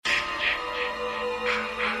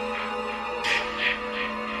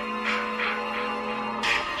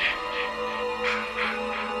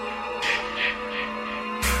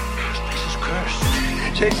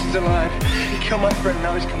Jason's alive. He killed my friend,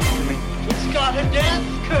 now he's coming for me. He's got a death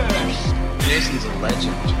curse. Jason's a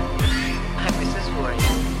legend. I'm Mrs.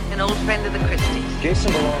 Voorhees, an old friend of the Christies.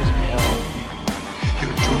 Jason belongs in hell.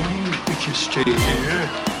 You're doomed if you stay here.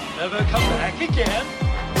 Never come back again.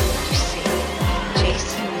 You see,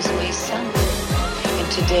 Jason was my son,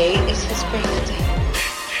 and today is his birthday.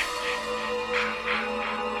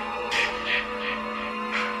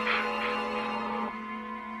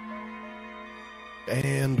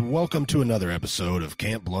 And welcome to another episode of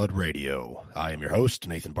Camp Blood Radio. I am your host,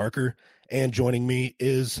 Nathan Barker, and joining me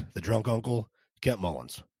is the drunk uncle, Kent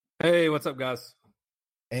Mullins. Hey, what's up, guys?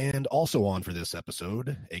 And also on for this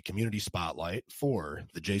episode, a community spotlight for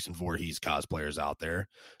the Jason Voorhees cosplayers out there.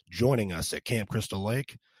 Joining us at Camp Crystal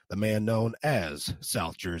Lake, the man known as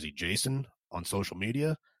South Jersey Jason on social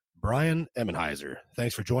media, Brian Emenheiser.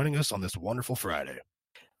 Thanks for joining us on this wonderful Friday.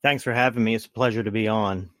 Thanks for having me. It's a pleasure to be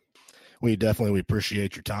on. We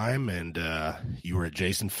appreciate your time, and you were at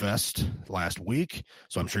Jason Fest last week,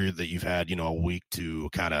 so I'm sure that you've had, a week to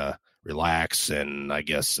kind of relax and, I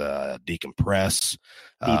guess, decompress,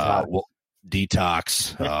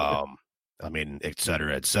 detox, et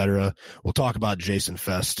cetera, et cetera. We'll talk about Jason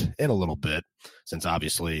Fest in a little bit, since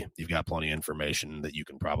obviously you've got plenty of information that you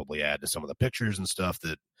can probably add to some of the pictures and stuff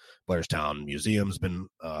that Blairstown Museum's been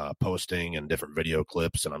posting and different video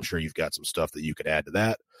clips, and I'm sure you've got some stuff that you could add to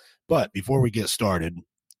that. But before we get started,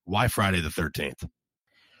 why Friday the 13th?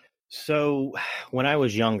 So when I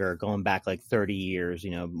was younger, going back like 30 years,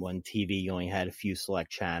 when TV only had a few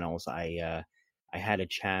select channels, I had a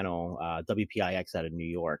channel, WPIX out of New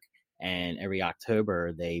York, and every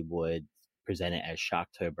October they would present it as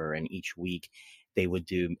Shocktober, and each week they would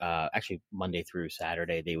do, actually Monday through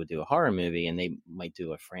Saturday, they would do a horror movie, and they might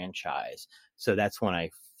do a franchise. So that's when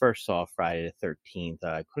I first saw Friday the 13th.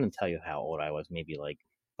 I couldn't tell you how old I was, maybe like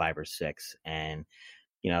 5 or 6. And,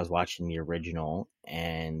 I was watching the original,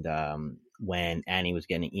 and when Annie was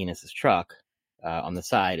getting Enos's truck, on the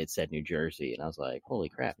side, it said New Jersey. And I was like, holy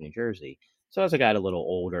crap, New Jersey. So as I got a little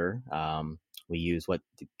older, we used what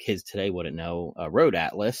the kids today wouldn't know, a road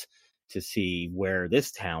atlas, to see where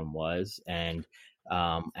this town was. And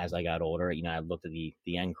as I got older, I looked at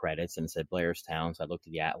the end credits and it said Blairstown. So I looked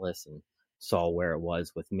at the atlas and saw where it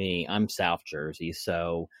was with me. I'm South Jersey,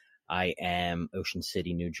 so I am Ocean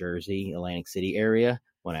City, New Jersey, Atlantic City area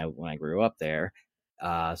when I grew up there.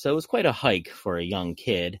 So it was quite a hike for a young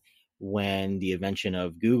kid. When the invention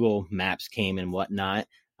of Google Maps came and whatnot,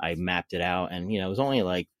 I mapped it out, and it was only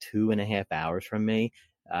like 2.5 hours from me.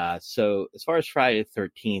 So as far as Friday the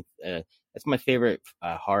 13th, it's my favorite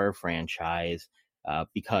horror franchise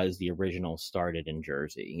because the original started in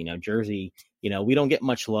Jersey. Jersey, we don't get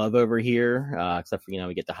much love over here, except for,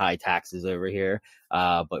 we get the high taxes over here.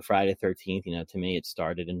 But Friday the 13th, to me, it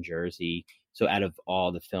started in Jersey. So out of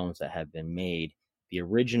all the films that have been made, the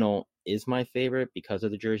original is my favorite because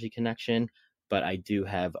of the Jersey connection. But I do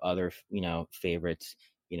have other, favorites,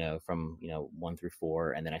 from, 1 through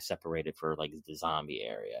 4. And then I separated for like the zombie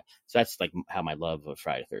area. So that's like how my love of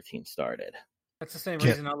Friday the 13th started. That's the same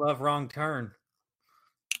reason I love Wrong Turn.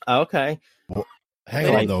 Okay. Well,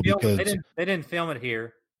 hang on though, because they didn't film it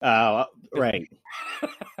here. Oh, right.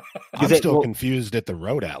 I'm still confused at the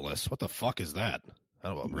road atlas. What the fuck is that? I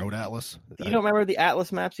don't know, road atlas. You don't remember the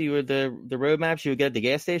atlas maps? The road maps you would get at the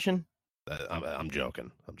gas station? I'm joking.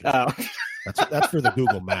 Oh. That's for the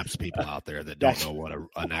Google Maps people out there that don't know what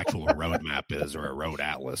an actual road map is or a road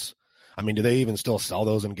atlas. I mean, do they even still sell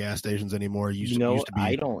those in gas stations anymore? Used to be,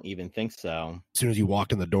 I don't even think so. As soon as you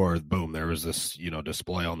walked in the door, boom, there was this,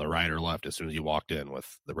 display on the right or left as soon as you walked in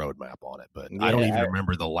with the road map on it. But yeah, I don't even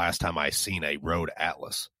remember the last time I seen a road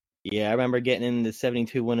atlas. Yeah, I remember getting in the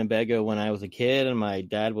 72 Winnebago when I was a kid, and my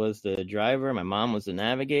dad was the driver, my mom was the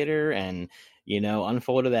navigator, and,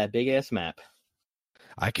 unfolded that big-ass map.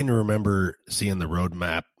 I can remember seeing the road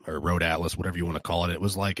map or road atlas, whatever you want to call it. It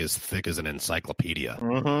was like as thick as an encyclopedia.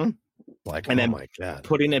 Mm-hmm. Like, and oh then my God.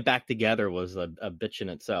 Putting it back together was a bitch in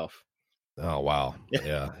itself. Oh, wow.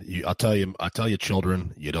 Yeah. I'll tell you,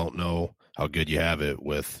 children, you don't know how good you have it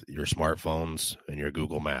with your smartphones and your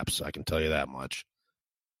Google Maps. I can tell you that much.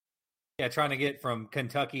 Yeah, trying to get from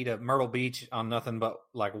Kentucky to Myrtle Beach on nothing but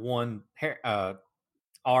like one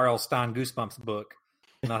R.L. Stein Goosebumps book.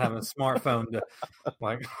 Not having a smartphone to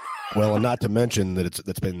like. Well, and not to mention that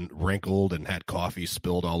it's been wrinkled and had coffee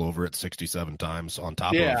spilled all over it 67 times on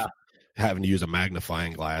top of having to use a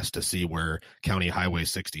magnifying glass to see where County Highway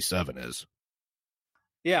 67 is.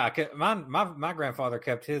 Yeah, my grandfather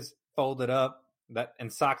kept his folded up, that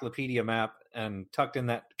encyclopedia map, and tucked in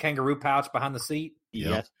that kangaroo pouch behind the seat.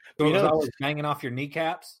 Yes. So it was know, always banging off your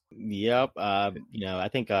kneecaps. Yep. I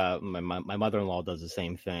think my mother-in-law does the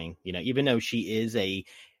same thing. Even though she is a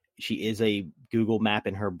Google map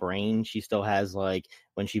in her brain, she still has, like,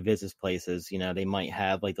 when she visits places, they might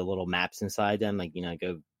have like the little maps inside them, like,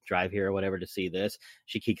 go drive here or whatever to see this.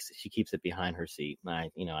 She keeps it behind her seat.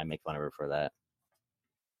 And I make fun of her for that.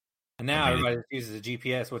 And now everybody uses a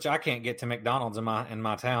GPS, which I can't get to McDonald's in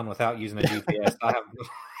my town without using a GPS.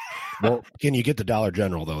 Well, can you get to Dollar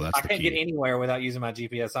General though? That's I can't get anywhere without using my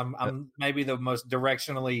GPS. I'm maybe the most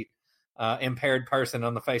directionally impaired person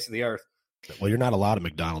on the face of the earth. Well, you're not allowed at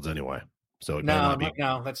McDonald's anyway, so no,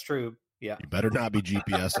 that's true. Yeah, you better not be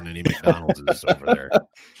GPSing any McDonald's over there.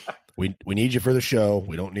 We need you for the show.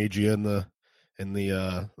 We don't need you in the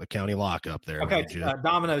county lockup there. Okay,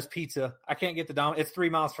 Domino's Pizza. I can't get the It's 3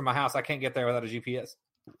 miles from my house. I can't get there without a GPS.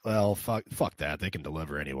 Well, fuck that. They can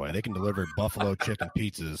deliver anyway. They can deliver buffalo chicken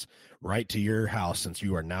pizzas right to your house, since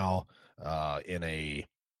you are now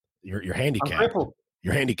you're handicapped. I'm crippled.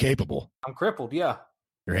 You're handicapable. I'm crippled. Yeah.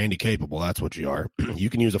 You're handicapable. That's what you are.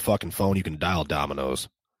 You can use a fucking phone. You can dial Domino's.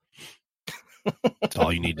 That's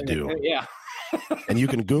all you need to do. Yeah. And you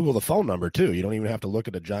can Google the phone number too. You don't even have to look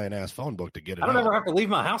at a giant ass phone book to get it. I don't ever have to leave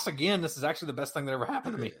my house again. This is actually the best thing that ever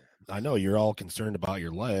happened to me. I know you're all concerned about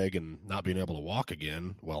your leg and not being able to walk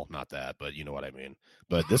again. Well, not that, but you know what I mean.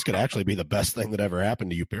 But this could actually be the best thing that ever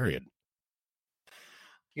happened to you, period.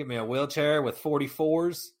 Give me a wheelchair with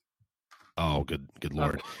 44s. Oh, good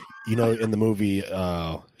Lord. In the movie,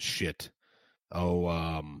 I'm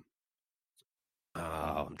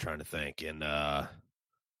trying to think. In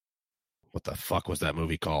what the fuck was that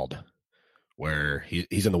movie called? Where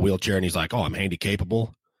he's in the wheelchair and he's like, "Oh, I'm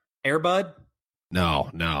handicapable." Air Bud? No.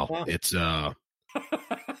 It's where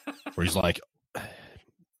he's like,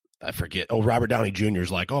 I forget. Oh, Robert Downey Jr.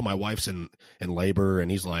 is like, "Oh, my wife's in labor," and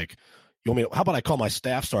he's like, "You want me? How about I call my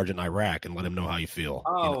staff sergeant in Iraq and let him know how you feel?"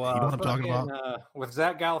 Oh, you know what I'm talking about? With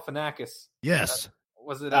Zach Galifianakis. Yes.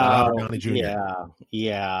 Was it Robert Downey Jr.?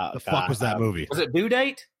 Yeah. The fuck was that movie? Was it Due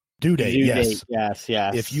Date? Due Date, yes.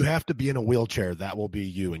 Yes. If you have to be in a wheelchair, that will be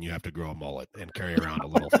you, and you have to grow a mullet and carry around a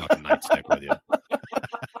little fucking nightstick with you.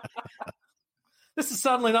 This is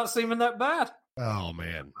suddenly not seeming that bad. Oh,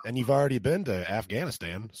 man. And you've already been to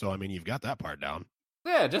Afghanistan, so, I mean, you've got that part down.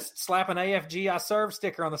 Yeah, just slap an AFG I serve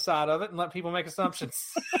sticker on the side of it and let people make assumptions.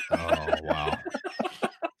 Oh, wow.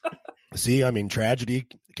 See, I mean, tragedy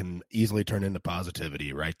can easily turn into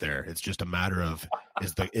positivity right there. It's just a matter of,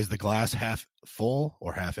 is the glass half full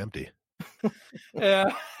or half empty?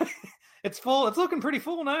 Yeah, it's full. It's looking pretty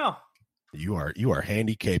full now. You are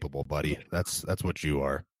handy capable, buddy. That's what you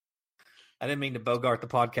are. I didn't mean to bogart the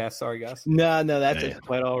podcast. Sorry, guys. No, that's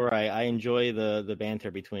quite all right. I enjoy the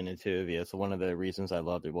banter between the two of you. It's one of the reasons I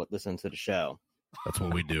love to listen to the show. That's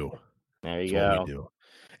what we do. There you go. We do.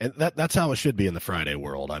 And that's how it should be in the Friday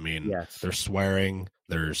world. I mean, yes. There's swearing,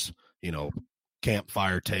 there's,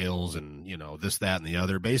 campfire tales and, this, that, and the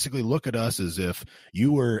other. Basically, look at us as if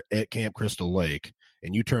you were at Camp Crystal Lake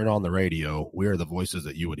and you turn on the radio. We're the voices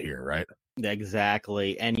that you would hear, right?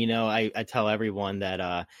 Exactly. And, I tell everyone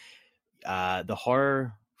that the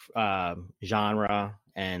horror genre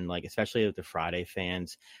and, like, especially with the Friday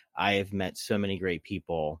fans, I have met so many great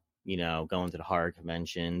people, going to the horror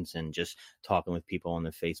conventions and just talking with people in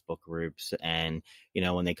the Facebook groups. And,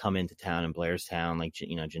 when they come into town in Blairstown, like,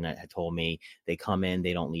 Jeanette had told me, they come in,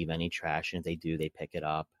 they don't leave any trash. And if they do, they pick it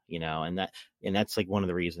up, and that's like one of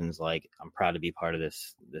the reasons, like, I'm proud to be part of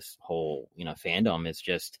this whole, fandom. Is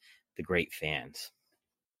just the great fans.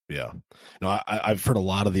 Yeah. No, I've heard a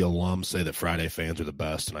lot of the alums say that Friday fans are the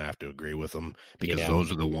best, and I have to agree with them because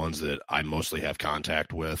those are the ones that I mostly have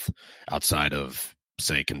contact with outside of,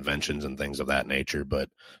 say, conventions and things of that nature, but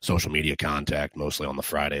social media contact mostly on the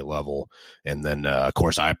Friday level. And then, of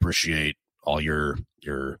course, I appreciate all your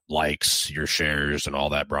likes, your shares, and all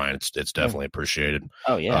that, Brian. It's definitely appreciated.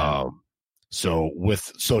 Oh, yeah. So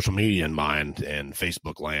with social media in mind and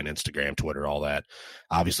Facebook land, Instagram, Twitter, all that,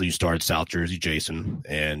 obviously you started South Jersey, Jason,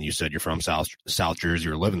 and you said you're from South Jersey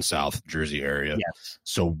or live in South Jersey area. Yes.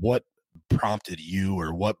 So what prompted you,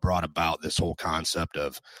 or what brought about this whole concept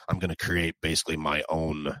of, I'm going to create basically my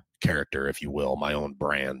own character, if you will, my own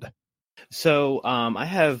brand? So I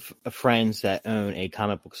have friends that own a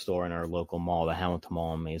comic book store in our local mall, the Hamilton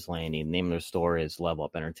Mall in Mays Landing. The name of their store is Level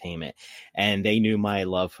Up Entertainment. And they knew my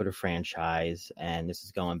love for the franchise. And this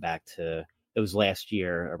is going back to, it was last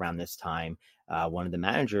year around this time. One of the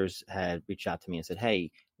managers had reached out to me and said,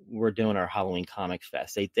 "Hey, we're doing our Halloween Comics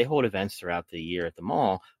Fest. They hold events throughout the year at the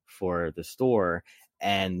mall for the store.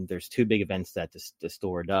 And there's two big events that the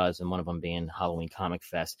store does, and one of them being Halloween Comic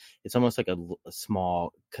Fest. It's almost like a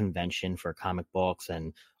small convention for comic books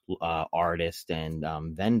and artists and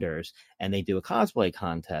vendors, and they do a cosplay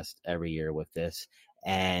contest every year with this.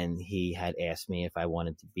 And he had asked me if I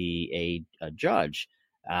wanted to be a judge.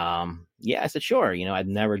 Yeah, I said sure. I'd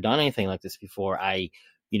never done anything like this before. I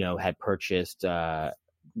had purchased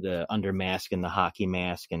the under mask and the hockey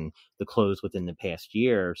mask and the clothes within the past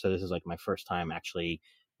year, so this is like my first time actually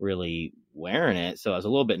really wearing it. So I was a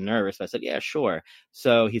little bit nervous. I said, yeah, sure.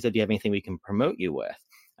 So he said, do you have anything we can promote you with?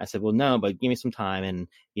 I said, well, no, but give me some time, and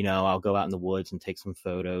I'll go out in the woods and take some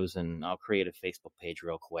photos, and I'll create a Facebook page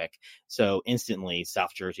real quick. So instantly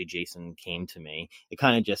South Jersey Jason came to me. It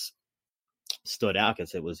kind of just stood out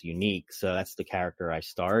because it was unique. So that's the character I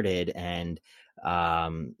started. And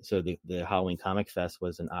so the Halloween Comic Fest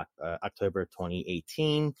was in October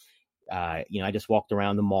 2018. I just walked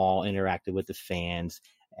around the mall, interacted with the fans,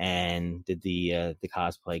 and did the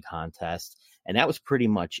cosplay contest. And that was pretty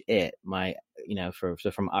much it.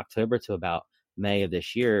 From October to about May of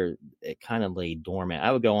this year, it kind of lay dormant.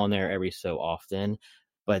 I would go on there every so often,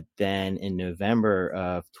 but then in November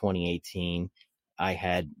of 2018, I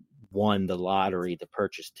had won the lottery to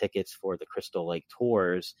purchase tickets for the Crystal Lake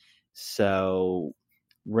tours. So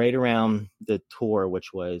right around the tour,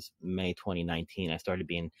 which was May 2019, I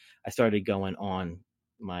started going on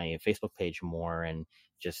my Facebook page more and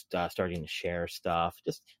just starting to share stuff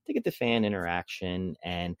just to get the fan interaction.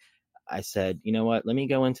 And I said, you know what, let me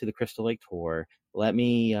go into the Crystal Lake tour. Let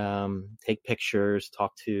me take pictures,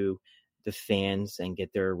 talk to the fans and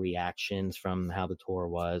get their reactions from how the tour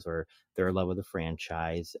was or their love of the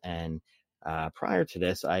franchise. And prior to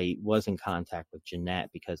this, I was in contact with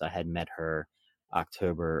Jeanette because I had met her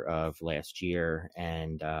October of last year.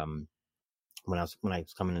 And when I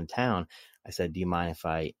was coming into town, I said, do you mind if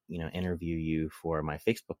I, interview you for my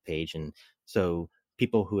Facebook page? And so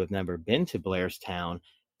people who have never been to Blairstown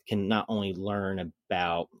can not only learn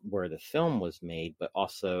about where the film was made, but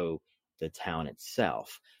also the town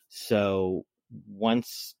itself. So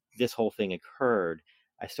once this whole thing occurred,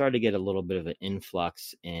 I started to get a little bit of an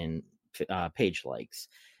influx in page likes.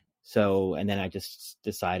 So, and then I just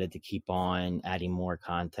decided to keep on adding more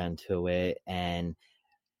content to it. And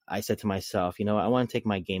I said to myself, I want to take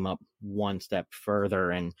my game up one step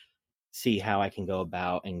further and see how I can go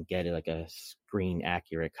about and get it like a screen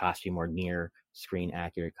accurate costume or near screen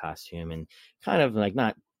accurate costume, and kind of like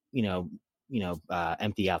not,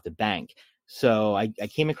 empty out the bank. So I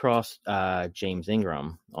came across James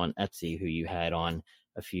Ingram on Etsy, who you had on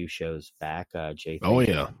a few shows back. J3. Oh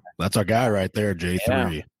yeah, that's our guy right there,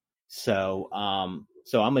 J3. Yeah. So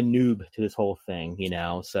I'm a noob to this whole thing,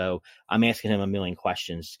 So I'm asking him a million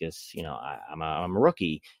questions because I'm a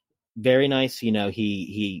rookie. Very nice,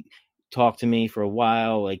 he talked to me for a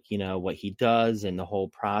while, like what he does and the whole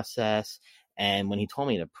process. And when he told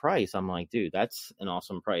me the price, I'm like, dude, that's an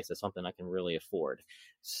awesome price. That's something I can really afford.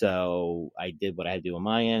 So I did what I had to do on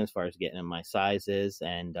my end as far as getting in my sizes.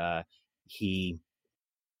 And he,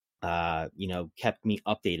 kept me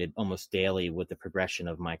updated almost daily with the progression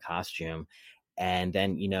of my costume. And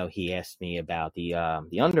then, he asked me about the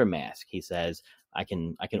under mask. He says, I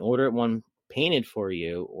can order it one painted for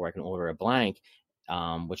you, or I can order a blank.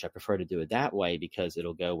 Which I prefer to do it that way because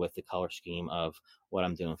it'll go with the color scheme of what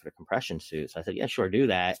I'm doing for the compression suit. So I said, yeah, sure, do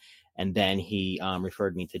that. And then he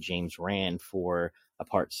referred me to James Rand for a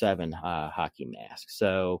Part 7 hockey mask.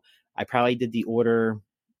 So I probably did the order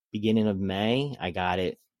beginning of May. I got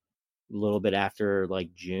it a little bit after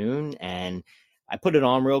like June, and I put it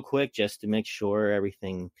on real quick just to make sure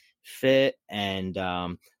everything fit. And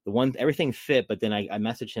everything fit, but then I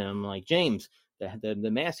messaged him, I'm like, James, the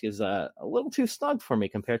mask is a little too snug for me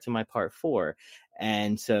compared to my Part 4.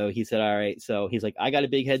 And so he said, all right. So he's like, I got a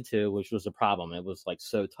big head too, which was a problem. It was like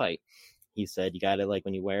so tight. He said, you got to, like,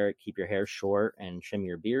 when you wear it, keep your hair short and trim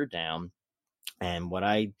your beard down. And what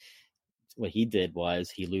he did was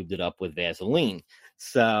he lubed it up with Vaseline.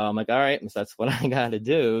 So I'm like, all right, so that's what I got to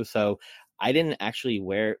do. So I didn't actually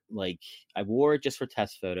wear, I wore it just for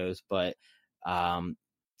test photos, but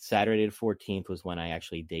Saturday the 14th was when I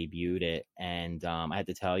actually debuted it. And I had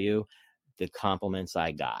to tell you, the compliments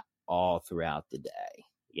I got all throughout the day,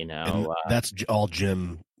 And that's all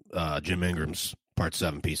Jim Ingram's Part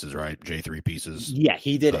 7 pieces, right? J3 pieces. Yeah,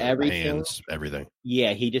 he did everything. Hands, everything.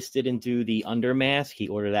 Yeah, he just didn't do the under mask. He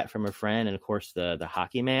ordered that from a friend, and of course the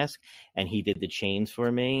hockey mask, and he did the chains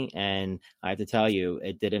for me. And I have to tell you,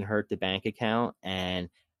 it didn't hurt the bank account. And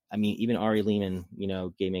I mean, even Ari Lehman,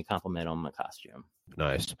 gave me a compliment on my costume.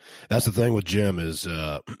 Nice. That's the thing with Jim is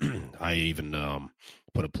I even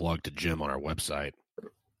put a plug to Jim on our website.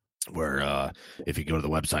 where if you go to the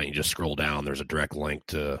website and you just scroll down, there's a direct link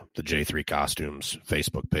to the J3 Costumes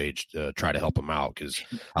Facebook page to try to help him out, because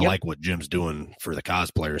I like what Jim's doing for the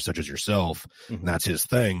cosplayers such as yourself, and that's his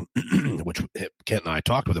thing, which Kent and I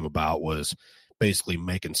talked with him about, was basically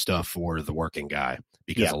making stuff for the working guy,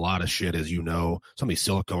 because a lot of shit, as you know, some of these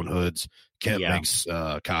silicone hoods, Kent makes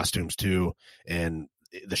costumes too, and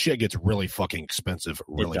the shit gets really fucking expensive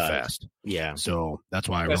really fast. Yeah. So that's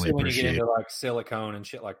why especially I really when appreciate you get into like silicone and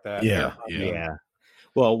shit like that. Yeah.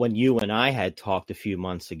 Well, when you and I had talked a few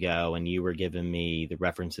months ago and you were giving me the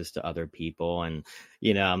references to other people, and,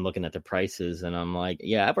 you know, I'm looking at the prices and I'm like,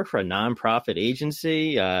 yeah, I work for a nonprofit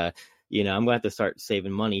agency. You know, I'm going to have to start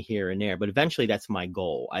saving money here and there, but eventually that's my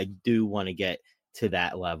goal. I do want to get to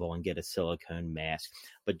that level and get a silicone mask.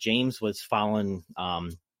 But James was following,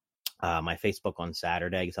 my Facebook on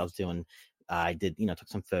Saturday, because I was doing, I did, you know, took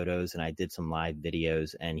some photos and I did some live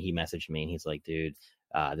videos, and he messaged me and he's like, dude,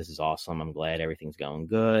 this is awesome. I'm glad everything's going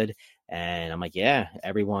good. And I'm like, yeah,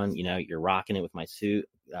 everyone, you know, you're rocking it with my suit.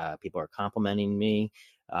 People are complimenting me.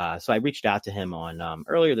 So I reached out to him on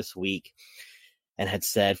earlier this week and had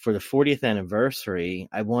said, for the 40th anniversary,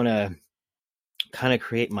 I want to kind of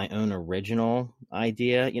create my own original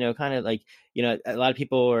idea, you know, kind of like, you know, a lot of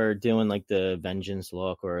people are doing like the Vengeance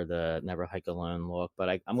look or the Never Hike Alone look, but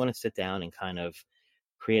I'm going to sit down and kind of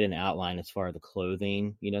create an outline as far as the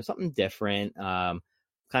clothing, you know, something different, kind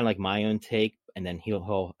of like my own take, and then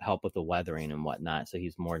he'll help with the weathering and whatnot. So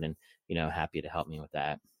he's more than, you know, happy to help me with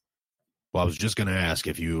that. Well, I was just going to ask,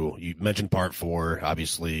 if you mentioned part 4,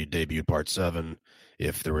 obviously debuted part 7,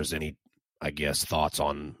 if there was any, I guess, thoughts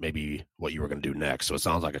on maybe what you were going to do next. So it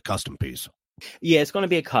sounds like a custom piece. Yeah, it's going to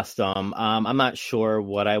be a custom. I'm not sure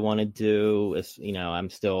what I want to do. It's, you know, I'm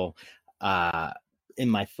still in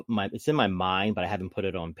my it's in my mind, but I haven't put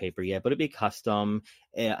it on paper yet. But it'd be custom.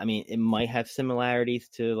 I mean, it might have similarities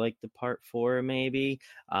to like the part 4, maybe.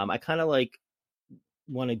 I kind of like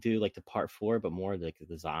want to do like the part 4, but more like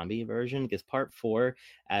the zombie version, because part 4,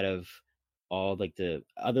 out of all like the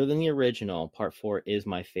other than the original, part 4 is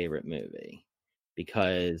my favorite movie,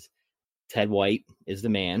 because Ted White is the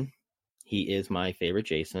man. He is my favorite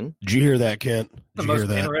Jason. Did you hear that, Kent? The most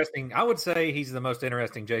interesting. I would say he's the most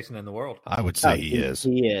interesting Jason in the world. I would say he is.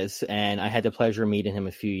 He is. And I had the pleasure of meeting him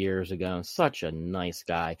a few years ago. Such a nice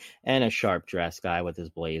guy and a sharp dressed guy with his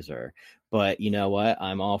blazer. But you know what?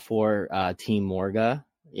 I'm all for Team Morga.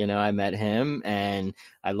 You know, I met him, and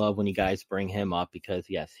I love when you guys bring him up, because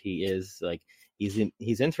yes, he is like,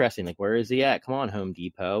 he's interesting. Like, where is he at? Come on, Home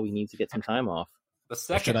Depot. He needs to get some time off. The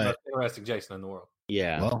second most interesting Jason in the world.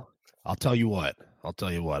 Yeah. Well, I'll tell you what.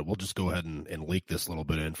 We'll just go ahead and leak this little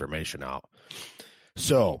bit of information out.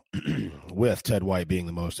 So, with Ted White being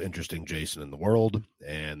the most interesting Jason in the world,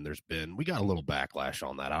 and we got a little backlash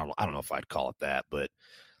on that. I don't know if I'd call it that, but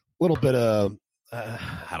a little bit of,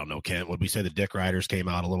 I don't know, Kent, would we say the Dick Riders came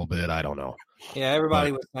out a little bit? I don't know. Yeah,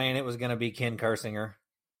 everybody was saying it was going to be Ken Kersinger.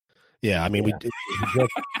 Yeah, I mean, we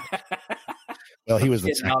well, he was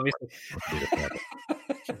the obviously.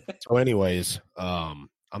 So anyways,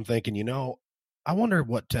 I'm thinking, you know, I wonder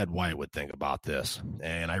what Ted White would think about this.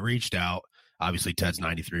 And I reached out. Obviously, Ted's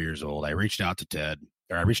 93 years old. I reached out to Ted,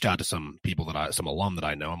 or I reached out to some people some alum that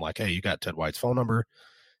I know. I'm like, hey, you got Ted White's phone number?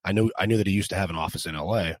 I knew that he used to have an office in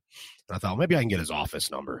LA. And I thought, maybe I can get his office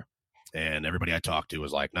number. And everybody I talked to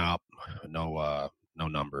was like, no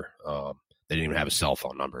number. They didn't even have a cell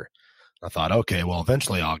phone number. I thought, okay, well,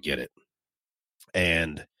 eventually I'll get it.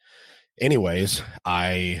 And anyways,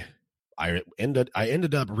 I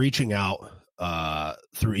ended up reaching out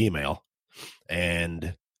through email,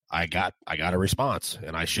 and I got a response.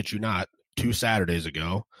 And I shit you not, 2 Saturdays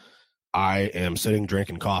ago, I am sitting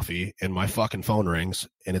drinking coffee and my fucking phone rings,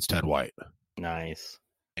 and it's Ted White. Nice.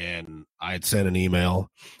 And I had sent an email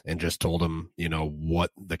and just told him, you know,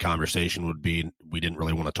 what the conversation would be. We didn't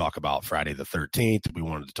really want to talk about Friday the 13th. We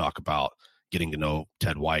wanted to talk about getting to know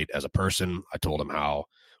Ted White as a person. I told him how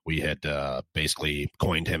we had basically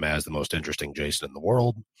coined him as the most interesting Jason in the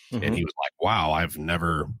world. Mm-hmm. And he was like, wow, I've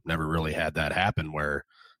never really had that happen, where,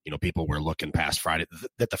 you know, people were looking past Friday,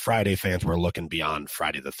 that the Friday fans were looking beyond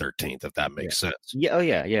Friday the 13th, if that makes sense. Yeah. Oh,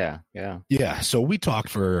 yeah. Yeah. So we talked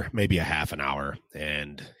for maybe a half an hour,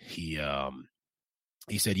 and he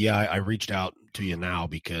said, yeah, I reached out to you now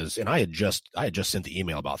because, and I had just sent the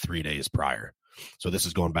email about 3 days prior. So this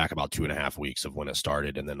is going back about 2.5 weeks of when it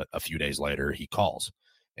started. And then a few days later he calls,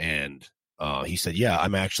 and he said, yeah,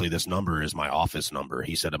 I'm actually, this number is my office number.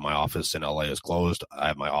 He said, my office in LA is closed. I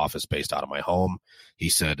have my office based out of my home. He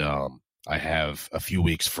said, I have a few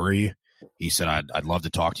weeks free. He said, I'd love to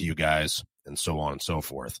talk to you guys, and so on and so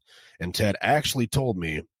forth. And Ted actually told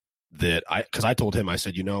me that because I told him, I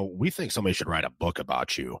said, we think somebody should write a book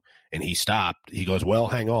about you. And he stopped. He goes, well,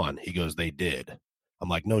 hang on. He goes, they did. I'm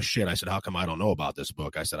like, no shit. I said, how come I don't know about this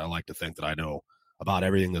book? I said, I like to think that I know about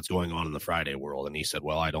everything that's going on in the Friday world. And he said,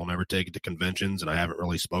 well, I don't ever take it to conventions and I haven't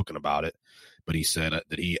really spoken about it. But he said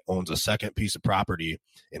that he owns a second piece of property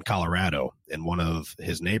in Colorado, and one of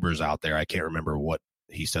his neighbors out there, I can't remember what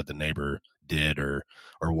he said the neighbor did or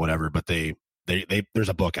whatever, but there's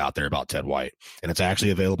a book out there about Ted White, and it's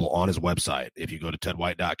actually available on his website. If you go to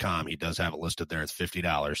tedwhite.com, he does have it listed there. It's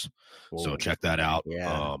 $50. So check that out.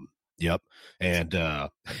 Yeah. Yep. And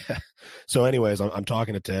so anyways, I'm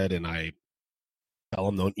talking to Ted, and I tell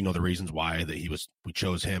him the reasons why that we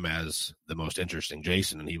chose him as the most interesting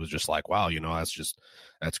Jason, and he was just like, wow,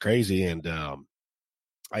 that's crazy. And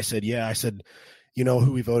I said,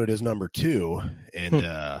 who we voted as number 2, and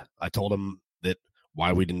I told him that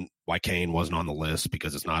why Kane wasn't on the list,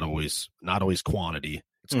 because it's not always quantity,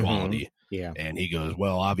 it's quality. Yeah. And he goes,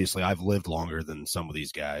 well, obviously I've lived longer than some of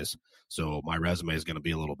these guys, so my resume is going to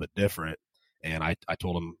be a little bit different. And I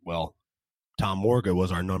told him, well, Tom Morga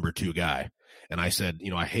was our number 2 guy. And I said,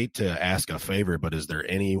 I hate to ask a favor, but is there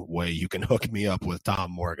any way you can hook me up with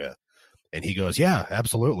Tom Morga? And he goes, yeah,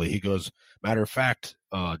 absolutely. He goes, matter of fact,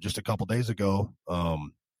 just a couple days ago,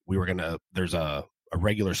 there's a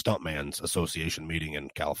regular Stuntman's Association meeting in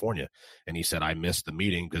California. And he said, I missed the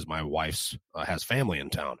meeting because my wife's has family in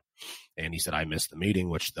town. And he said, I missed the meeting,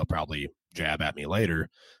 which they'll probably jab at me later.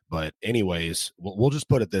 But anyways, we'll just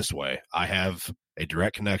put it this way. I have a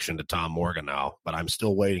direct connection to Tom Morgan now, but I'm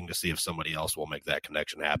still waiting to see if somebody else will make that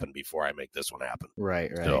connection happen before I make this one happen.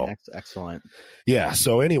 Right. So, Excellent. Yeah.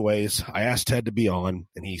 So anyways, I asked Ted to be on,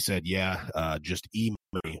 and he said, yeah, just email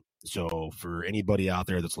me. So for anybody out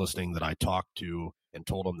there that's listening that I talked to and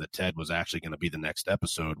told them that Ted was actually going to be the next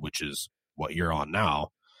episode, which is what you're on now,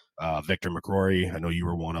 Victor McCrory, I know you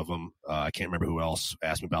were one of them. I can't remember who else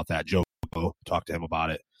asked me about that. Joe talked to him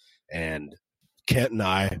about it. And Kent and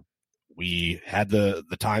I, we had the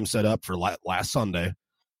time set up for last Sunday,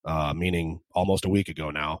 meaning almost a week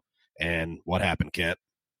ago now. And what happened, Kent?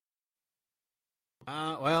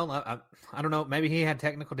 Well, I don't know. Maybe he had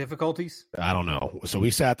technical difficulties. I don't know. So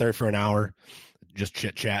we sat there for an hour just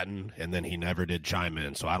chit-chatting, and then he never did chime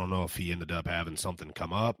in. So I don't know if he ended up having something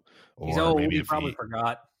come up, or he's old. Maybe he probably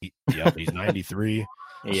forgot. He's 93.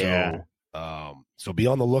 Yeah. So be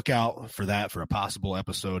on the lookout for that, for a possible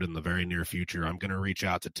episode in the very near future. I'm going to reach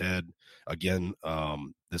out to Ted again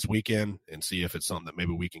this weekend and see if it's something that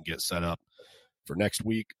maybe we can get set up for next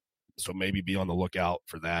week. So maybe be on the lookout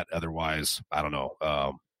for that. Otherwise, I don't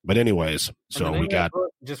know. But anyways, so we got,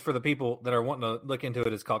 just for the people that are wanting to look into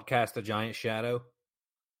it, it's called Cast a Giant Shadow.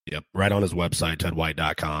 Yep, right on his website,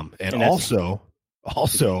 tedwhite.com. And also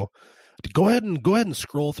go ahead and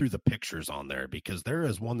scroll through the pictures on there, because there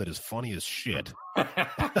is one that is funny as shit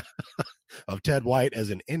of Ted White as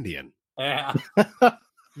an Indian. Yeah.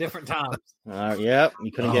 Different times. Yep,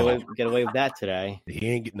 you couldn't get away with that today. He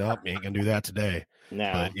ain't gonna do that today. No.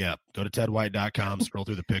 But yeah, go to tedwhite.com, scroll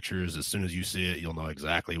through the pictures. As soon as you see it, you'll know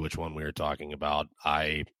exactly which one we were talking about.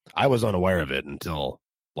 I was unaware of it until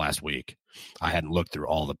last week. I hadn't looked through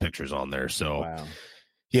all the pictures on there. So Wow.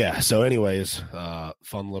 Yeah, so anyways,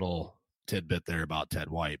 fun little tidbit there about Ted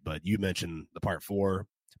White. But you mentioned the part 4.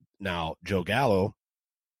 Now, Joe Gallo,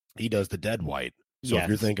 he does the Dead White. So Yes. if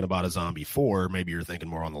you're thinking about a Zombie 4, maybe you're thinking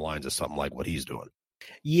more on the lines of something like what he's doing.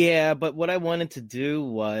 Yeah, but what I wanted to do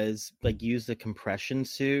was use the compression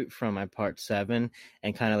suit from my part 7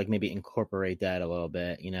 and kind of maybe incorporate that a little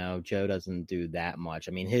bit. Joe doesn't do that much.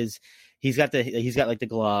 I mean, he's got the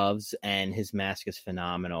gloves, and his mask is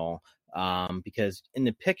phenomenal. Because in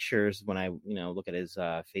the pictures, when I look at his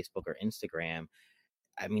Facebook or Instagram,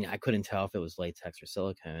 I mean, I couldn't tell if it was latex or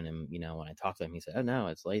silicone. And when I talked to him, he said, "Oh no,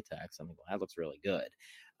 it's latex." I'm like, "Well, that looks really good."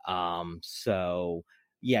 So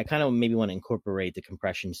yeah, I kind of maybe want to incorporate the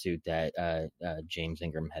compression suit that James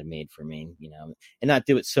Ingram had made for me, and not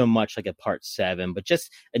do it so much like a part 7, but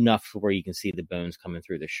just enough for where you can see the bones coming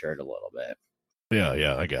through the shirt a little bit.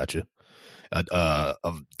 Yeah, I got you.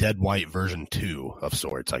 Of Dead White version 2 of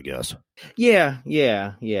sorts, I guess.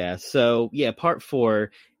 Yeah. So yeah, part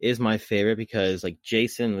 4 is my favorite because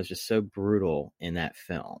Jason was just so brutal in that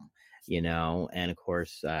film, and of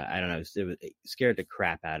course, I don't know, it scared the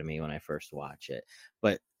crap out of me when I first watched it.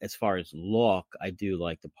 But as far as look, I do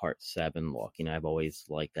like the part 7 look. I've always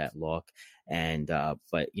liked that look. And,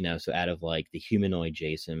 but, so out of the humanoid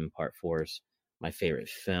Jason, part 4 is my favorite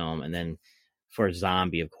film. And then for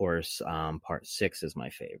zombie, of course, part 6 is my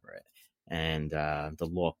favorite. And, the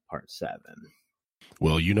look, part 7.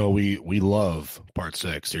 Well, we love part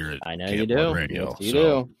 6 here at I know Camp you do. Blood Radio. Yes, you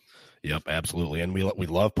do. Yep, absolutely. And we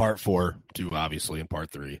love part 4 too, obviously, and part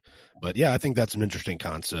 3. But yeah, I think that's an interesting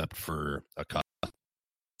concept for a cut.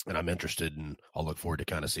 And I'm interested, and I'll look forward to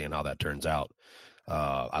kind of seeing how that turns out.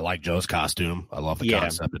 I like Joe's costume. I love the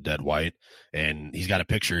concept of Dead White. And he's got a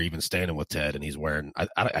picture even standing with Ted, and he's wearing,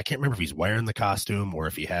 I can't remember if he's wearing the costume or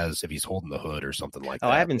if he's holding the hood or something like that.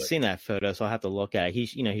 I haven't seen that photo, so I'll have to look at it.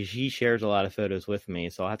 He shares a lot of photos with me,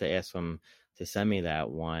 so I'll have to ask him to send me that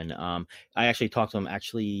one. I actually talked to him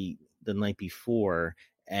the night before,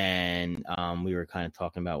 and we were kind of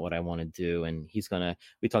talking about what I want to do, and we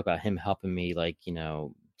talked about him helping me, like,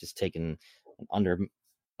 just taking an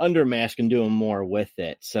under mask and doing more with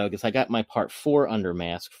it. So, because I got my part 4 under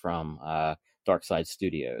mask from Dark Side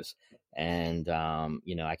Studios, and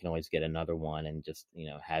I can always get another one and just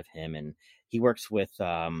have him. And he works with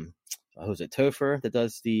who's it, Topher, that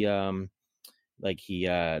does the he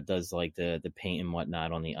does like the paint and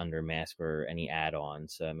whatnot on the under mask or any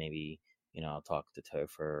add-ons. So maybe I'll talk to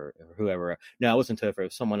Topher or whoever. No, it wasn't Topher. It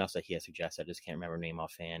was someone else that he had suggested. I just can't remember her name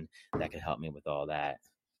offhand that could help me with all that.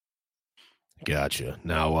 Gotcha.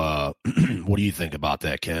 Now, what do you think about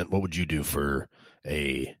that, Kent? What would you do for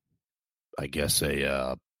a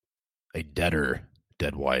deader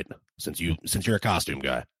Dead White, since you're a costume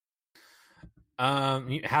guy?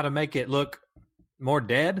 How to make it look more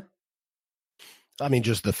dead? I mean,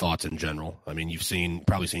 just the thoughts in general. I mean, you've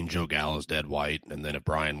probably seen Joe Gallo's Dead White, and then if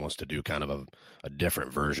Brian wants to do kind of a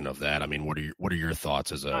different version of that, I mean, what are your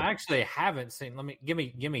thoughts as a? I actually haven't seen. Give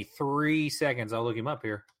me 3 seconds. I'll look him up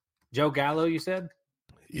here. Joe Gallo, you said?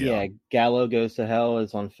 Yeah, Gallo Goes to Hell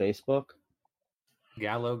is on Facebook.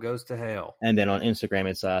 Gallo Goes to Hell. And then on Instagram,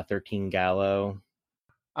 it's 13 Gallo.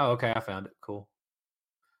 Oh, okay. I found it. Cool.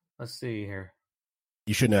 Let's see here.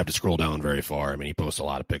 You shouldn't have to scroll down very far. I mean, he posts a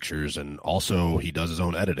lot of pictures, and also he does his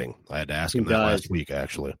own editing. I had to ask him that last week,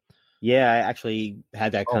 actually. Yeah, I actually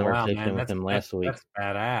had that conversation with him last week. That's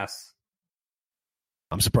badass.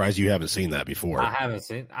 I'm surprised you haven't seen that before. I haven't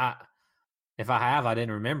seen. If I have, I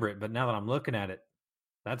didn't remember it. But now that I'm looking at it,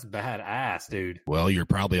 that's badass, dude. Well, you're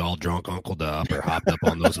probably all drunk, uncled up, or hopped up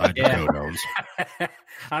on those hydrocodones.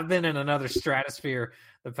 I've been in another stratosphere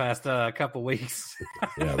the past couple weeks.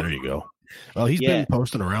 Yeah, there you go. Well, he's been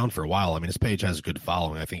posting around for a while. I mean, his page has a good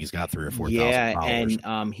following. I think he's got 3,000 or 4,000 followers.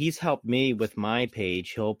 And he's helped me with my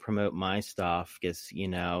page. He'll promote my stuff because, he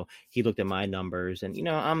looked at my numbers, and,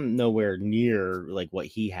 I'm nowhere near like what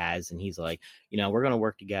he has. And he's like, we're going to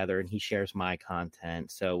work together, and he shares my content.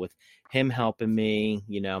 So with him helping me,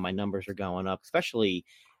 my numbers are going up, especially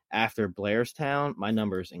after Blairstown, my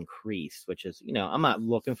numbers increased, which is, I'm not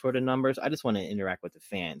looking for the numbers. I just want to interact with the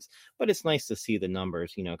fans, but it's nice to see the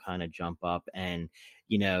numbers, kind of jump up, and,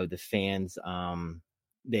 the fans,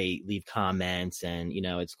 they leave comments, and,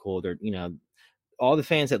 it's cool. They're, all the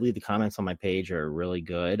fans that leave the comments on my page are really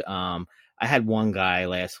good. I had one guy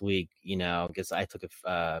last week, because I took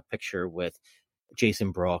a picture with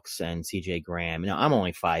Jason Brooks and CJ Graham. I'm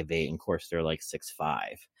only 5'8", and of course they're like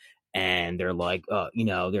 6'5". And they're like,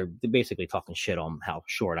 they're basically talking shit on how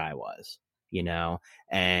short I was,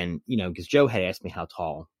 and, because Joe had asked me how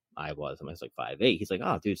tall I was, and I was like 5'8". He's like,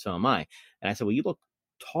 oh, dude, so am I. And I said, well, you look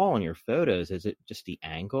tall in your photos. Is it just the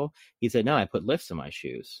angle? He said, no, I put lifts in my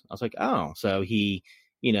shoes. I was like, oh. So he,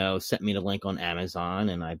 sent me the link on Amazon,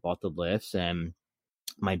 and I bought the lifts, and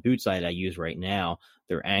my boots I use right now,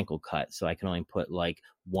 they're ankle cut. So I can only put like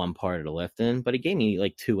one part of the lift in, but it gave me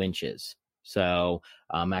like 2 inches. So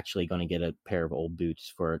I'm actually going to get a pair of old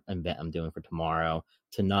boots for an event I'm doing for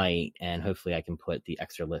tonight, and hopefully I can put the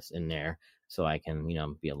extra lifts in there so I can,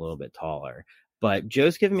 be a little bit taller. But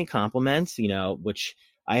Joe's giving me compliments, which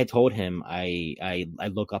I had told him I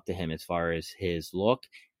look up to him as far as his look,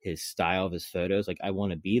 his style of his photos. Like, I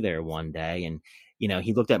want to be there one day. And,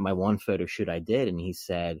 he looked at my one photo shoot I did, and he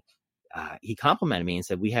said, he complimented me and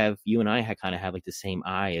said, you and I kind of have like the same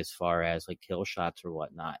eye as far as like kill shots or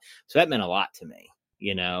whatnot. So that meant a lot to me,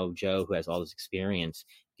 Joe, who has all this experience,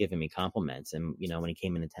 giving me compliments. And, when he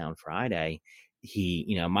came into town Friday, he,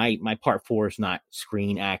 my part 4 is not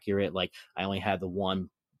screen accurate. Like, I only have the one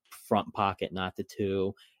front pocket, not the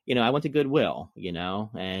 2. I went to Goodwill,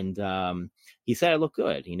 and he said I look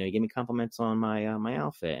good. He gave me compliments on my my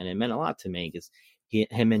outfit, and it meant a lot to me because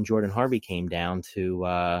him and Jordan Harvey came down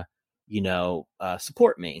to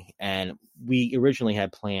support me. And we originally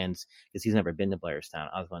had plans, because he's never been to Blairstown,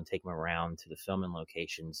 I was going to take him around to the filming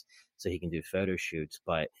locations so he can do photo shoots.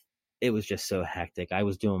 But it was just so hectic. I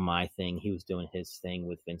was doing my thing. He was doing his thing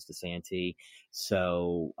with Vince DeSanti.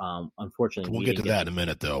 So, unfortunately, we'll get to that in a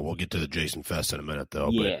minute, though. We'll get to the Jason Fest in a minute, though.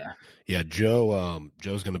 Yeah. But yeah,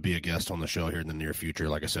 Joe's going to be a guest on the show here in the near future.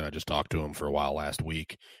 Like I said, I just talked to him for a while last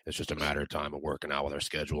week. It's just a matter of time of working out with our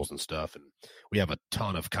schedules and stuff. And we have a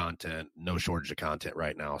ton of content, no shortage of content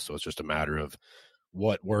right now. So it's just a matter of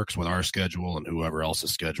what works with our schedule and whoever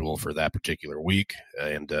else's schedule for that particular week,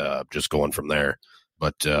 and just going from there.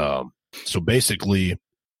 But so basically,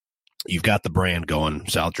 you've got the brand going,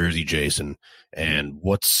 South Jersey Jason, and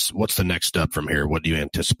what's the next step from here? What do you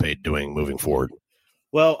anticipate doing moving forward?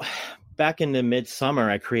 Well, back in the midsummer,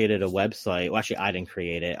 I created a website. Well, actually, I didn't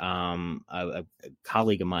create it. A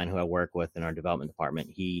colleague of mine who I work with in our development department,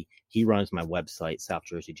 he runs my website,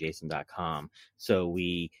 southjerseyjason.com. So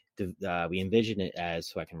we envision it as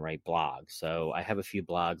so I can write blogs. So I have a few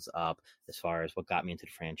blogs up as far as what got me into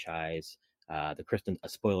the franchise, a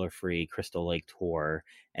spoiler-free Crystal Lake tour,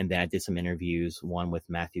 and then I did some interviews. One with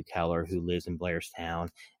Matthew Keller, who lives in Blairstown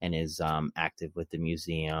and is active with the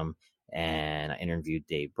museum, and I interviewed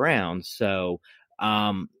Dave Brown. So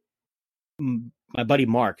my buddy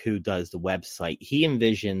Mark, who does the website, he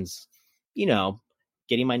envisions,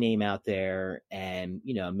 getting my name out there and,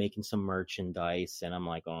 making some merchandise. And I'm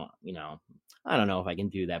like, oh, I don't know if I can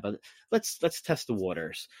do that, but let's test the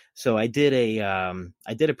waters. So I did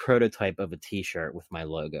a prototype of a t-shirt with my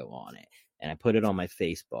logo on it, and I put it on my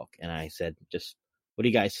Facebook, and I said, just, what do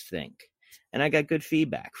you guys think? And I got good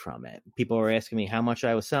feedback from it. People were asking me how much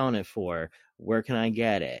I was selling it for, where can I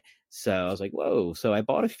get it? So I was like, whoa. So I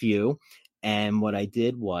bought a few, and what I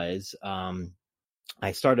did was,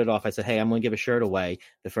 I started off, I said, hey, I'm going to give a shirt away.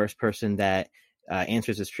 The first person that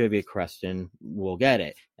answers this trivia question will get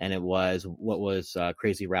it. And it was, what was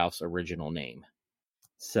Crazy Ralph's original name?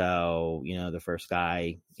 So, the first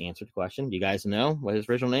guy answered the question. Do you guys know what his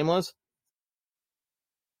original name was?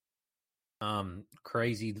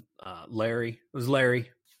 Crazy Larry. It was Larry.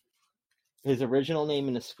 His original name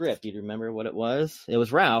in the script, do you remember what it was? It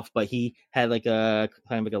was Ralph, but he had like a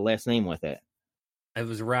kind of like a last name with it. It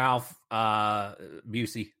was Ralph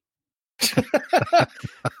Busey.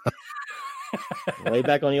 Way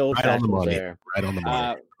back on the old Right on the money. there. Right on the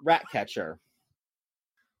money. Ratcatcher.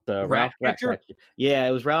 So Ralph Ratcatcher. Yeah,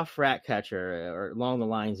 it was Ralph Ratcatcher, or along the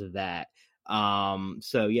lines of that.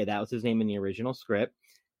 So yeah, that was his name in the original script.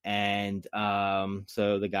 And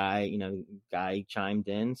so the guy chimed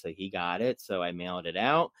in, so he got it. So I mailed it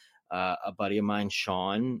out. A buddy of mine,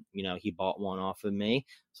 Sean, he bought one off of me.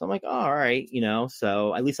 So I'm like, oh, all right,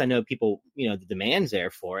 so at least I know people, the demand's there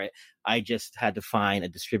for it. I just had to find a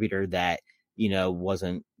distributor that,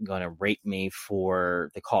 wasn't going to rate me for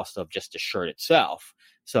the cost of just the shirt itself.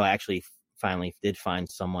 So I actually finally did find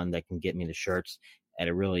someone that can get me the shirts at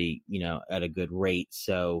a really, at a good rate.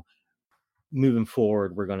 So moving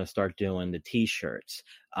forward, we're going to start doing the t-shirts.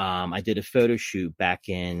 I did a photo shoot back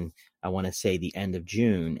in, I want to say, the end of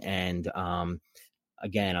June. And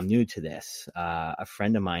again, I'm new to this. A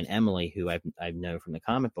friend of mine, Emily, who I've known from the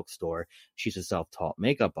comic book store, she's a self-taught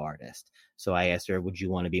makeup artist. So I asked her, would you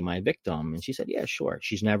want to be my victim? And she said, yeah, sure.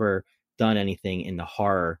 She's never done anything in the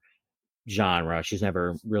horror genre. She's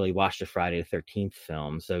never really watched a Friday the 13th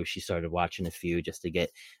film. So she started watching a few just to get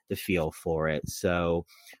the feel for it. So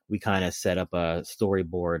we kind of set up a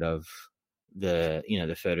storyboard of the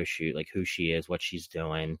photo shoot, like who she is, what she's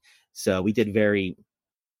doing. So we did very,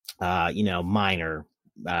 minor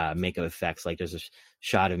makeup effects. Like there's a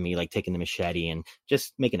shot of me like taking the machete and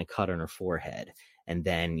just making a cut on her forehead. And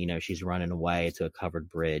then, she's running away to a covered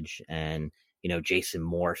bridge, and, Jason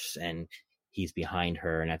morphs and he's behind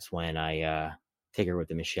her. And that's when I take her with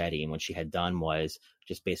the machete. And what she had done was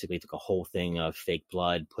just basically took a whole thing of fake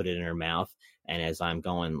blood, put it in her mouth. And as I'm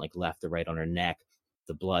going like left to right on her neck,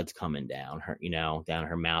 the blood's coming down her, down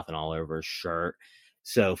her mouth and all over her shirt.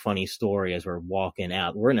 So funny story, as we're walking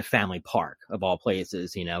out, we're in a family park of all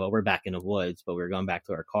places, but we're back in the woods, but we're going back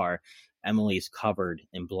to our car. Emily's covered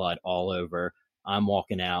in blood all over. I'm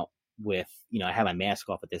walking out with, I have my mask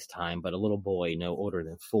off at this time, but a little boy, no older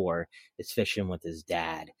than 4, is fishing with his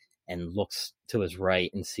dad and looks to his right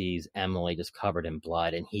and sees Emily just covered in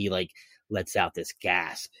blood. And he like lets out this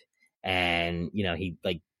gasp, and, he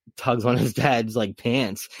like tugs on his dad's like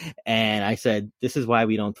pants. And I said, this is why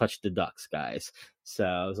we don't touch the ducks, guys. So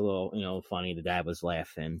it was a little, funny. The dad was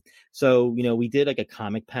laughing. So, we did like a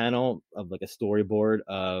comic panel of like a storyboard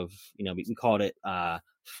of, we called it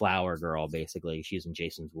Flower Girl, basically. She's in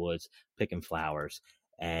Jason's woods picking flowers.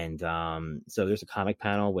 And so there's a comic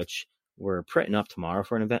panel, which we're printing up tomorrow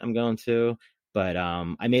for an event I'm going to. But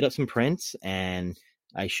I made up some prints and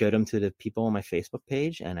I showed them to the people on my Facebook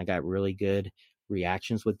page, and I got really good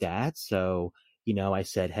reactions with that. So, I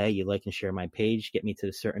said, hey, you like and share my page, get me to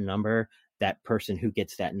a certain number. That person who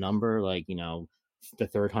gets that number, like, the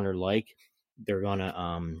third 100 like, they're gonna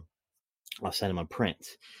I'll send them a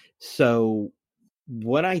print. So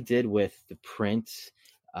what I did with the print,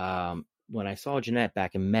 when I saw Jeanette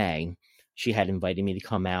back in May, she had invited me to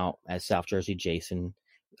come out as South Jersey Jason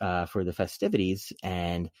for the festivities.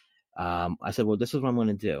 And I said, well, this is what I'm going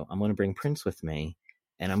to do. I'm going to bring prints with me,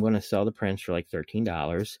 and I'm going to sell the prints for like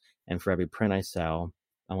 $13. And for every print I sell,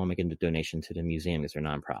 I want to make a donation to the museum because they're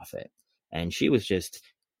nonprofit. And she was just,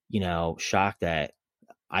 shocked that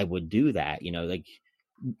I would do that.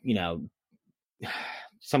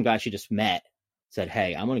 Some guy she just met said,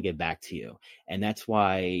 hey, I'm going to give back to you. And that's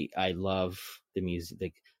why I love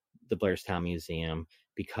the Blairstown Museum,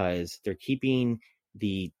 because they're keeping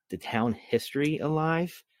the town history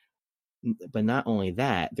alive. But not only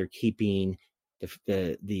that, they're keeping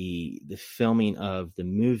the filming of the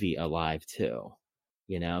movie alive too.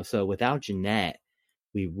 So without Jeanette,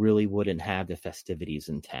 we really wouldn't have the festivities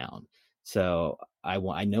in town. So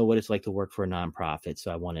I know what it's like to work for a nonprofit,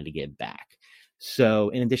 so I wanted to give back. So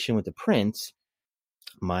in addition with the prints,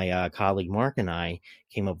 my colleague Mark and I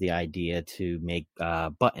came up with the idea to make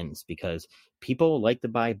buttons, because people like to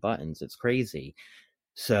buy buttons. It's crazy.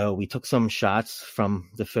 So we took some shots from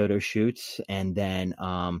the photo shoots, and then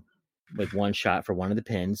like one shot for one of the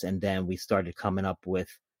pins, and then we started coming up with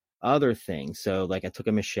other things. So like I took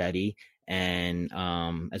a machete and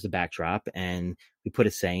as a backdrop, and we put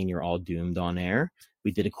a saying, "You're all doomed" on there.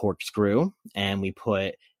 We did a corkscrew, and we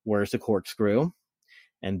put, "Where's the corkscrew?"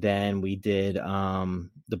 And then we did the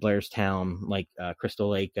Blairstown Crystal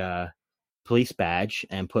Lake police badge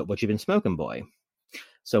and put, "What you been smoking, boy?"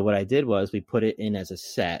 So what I did was we put it in as a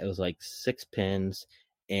set. It was like 6 pins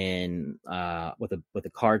in with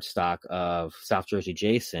a card stock of South Jersey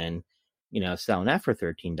Jason, selling that for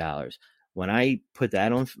 $13. When I put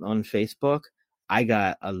that on Facebook, I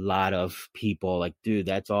got a lot of people like, dude,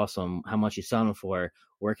 that's awesome. How much you selling for?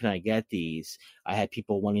 Where can I get these? I had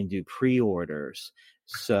people wanting to do pre-orders.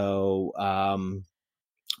 So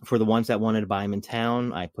for the ones that wanted to buy them in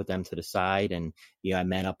town, I put them to the side, and I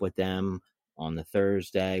met up with them on the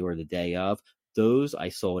Thursday or the day of. Those I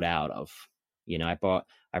sold out of. I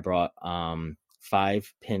brought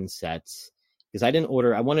 5 pin sets, because I didn't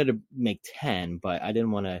order. I wanted to make 10, but I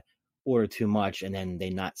didn't want to order too much and then they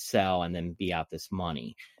not sell and then be out this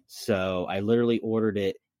money. So I literally ordered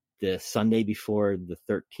it the Sunday before the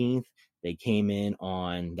 13th. They came in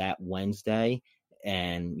on that Wednesday,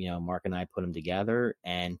 and Mark and I put them together,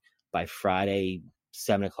 and by Friday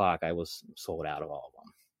 7:00 I was sold out of all of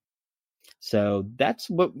them. So that's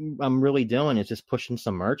what I'm really doing, is just pushing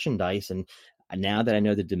some merchandise. And now that I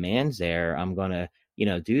know the demand's there, I'm going to,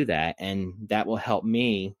 do that. And that will help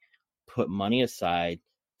me put money aside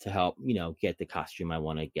to help, get the costume I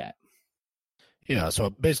want to get. Yeah. So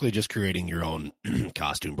basically just creating your own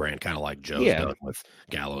costume brand, kind of like Joe's done with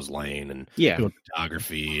Gallows Lane, and doing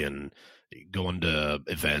photography and going to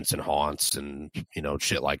events and haunts and,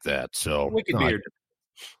 shit like that. So Wicked Beard.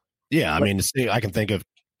 I mean, I can think of,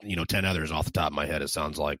 10 others off the top of my head. It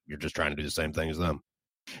sounds like you're just trying to do the same thing as them.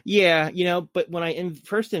 Yeah, but when I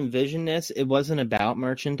first envisioned this, it wasn't about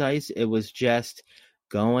merchandise. It was just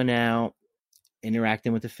going out,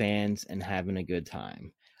 interacting with the fans, and having a good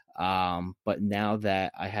time. But now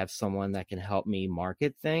that I have someone that can help me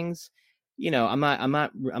market things, I'm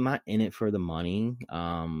not in it for the money.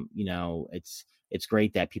 It's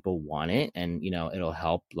great that people want it, and it'll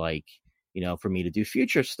help, for me to do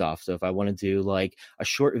future stuff. So if I want to do like a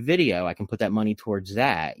short video, I can put that money towards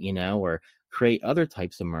that, or create other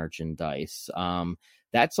types of merchandise.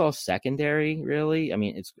 That's all secondary, really. I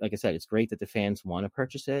mean, it's like I said, it's great that the fans want to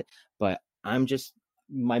purchase it, but the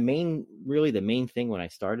main thing when I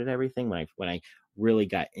started everything, when I really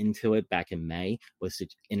got into it back in May, was to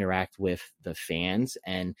interact with the fans.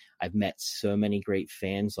 And I've met so many great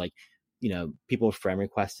fans, like, people friend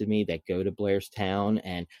requested me that go to Blairstown,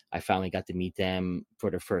 and I finally got to meet them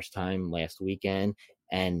for the first time last weekend,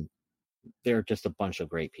 and they're just a bunch of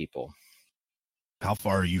great people. How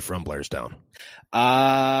far are you from Blairstown?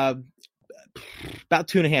 About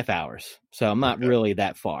 2.5 hours. So I'm not really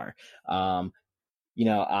that far. I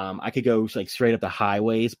could go like straight up the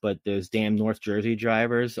highways, but those damn North Jersey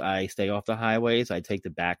drivers, I stay off the highways. I take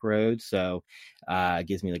the back roads. So it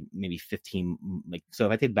gives me like maybe 15, so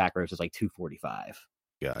if I take the back roads, it's like 2:45.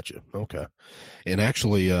 Gotcha. Okay. And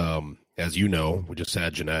actually, as you know, we just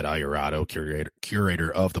had Jeanette Ayurado,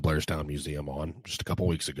 curator of the Blairstown Museum, on just a couple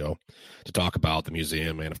weeks ago to talk about the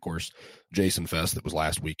museum and, of course, Jason Fest that was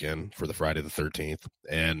last weekend for the Friday the 13th.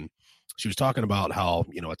 And she was talking about how,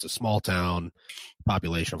 it's a small town,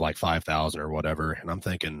 population of like 5,000 or whatever. And I'm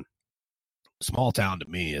thinking, small town to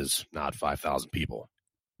me is not 5,000 people.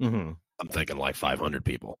 Mm-hmm. I'm thinking like 500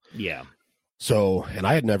 people. Yeah. So, and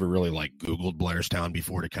I had never really like Googled Blairstown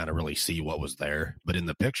before to kind of really see what was there. But in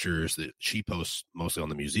the pictures that she posts mostly on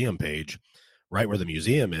the museum page, right where the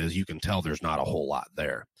museum is, you can tell there's not a whole lot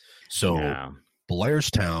there. So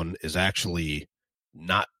Blairstown is actually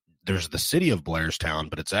not, there's the city of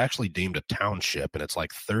Blairstown, but it's actually deemed a township, and it's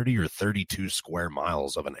like 30 or 32 square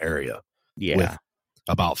miles of an area. Yeah. With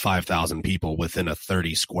about 5,000 people within a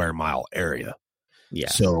 30 square mile area. Yeah.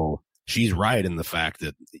 So she's right in the fact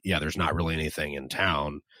that, there's not really anything in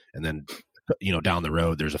town. And then, down the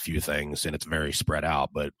road, there's a few things and it's very spread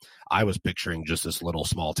out. But I was picturing just this little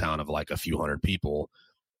small town of like a few hundred people.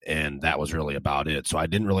 And that was really about it. So I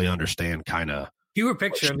didn't really understand kind of. You were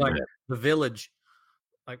picturing like the village,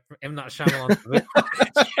 like M. Night Shyamalan's Village.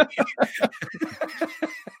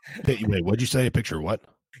 Wait, what'd you say? Picture what?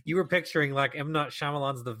 You were picturing like M. Night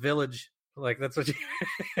Shyamalan's The Village. Like that's what you.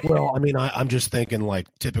 Well, I mean, I'm just thinking like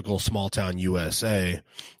typical small town USA.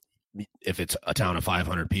 If it's a town of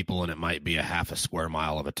 500 people and it might be a half a square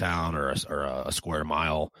mile of a town or a square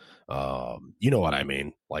mile, you know what I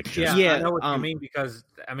mean? Like, just, I know what you mean, because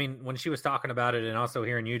I mean, when she was talking about it and also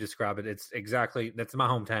hearing you describe it, it's exactly, that's my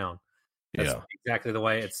hometown. That's exactly the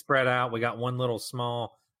way it's spread out. We got one little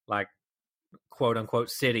small, like, quote unquote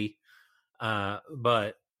city,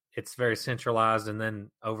 but it's very centralized. And then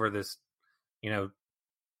over this,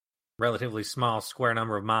 relatively small square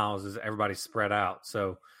number of miles is everybody's spread out.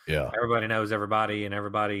 So everybody knows everybody and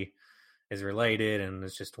everybody is related, and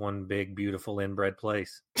it's just one big, beautiful inbred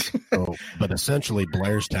place. Oh, but essentially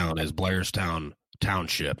Blairstown is Blairstown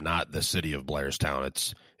Township, not the city of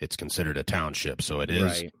Blairstown. It's considered a township. So it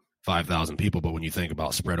is 5,000 people. But when you think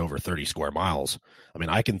about spread over 30 square miles, I mean,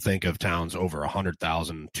 I can think of towns over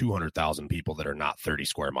 100,000, 200,000 people that are not 30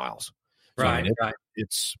 square miles. So, right, I mean, right.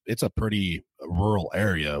 It's a pretty rural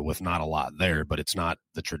area with not a lot there, but it's not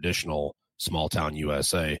the traditional small town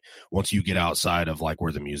USA. Once you get outside of like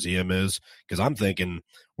where the museum is, because I'm thinking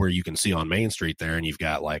where you can see on Main Street there, and you've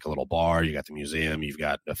got like a little bar, you got the museum, you've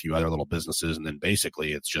got a few other little businesses, and then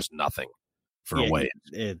basically it's just nothing for a way.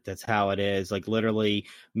 That's how it is. Like literally,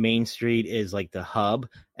 Main Street is like the hub,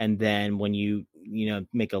 and then when you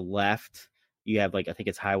make a left, you have like, I think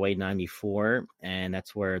it's Highway 94, and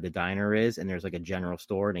that's where the diner is, and there's like a general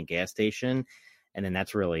store and a gas station, and then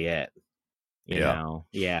that's really it. You know?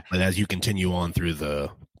 But as you continue on through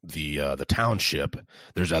the township,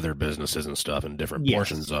 there's other businesses and stuff and different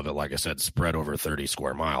portions of it, like I said, spread over 30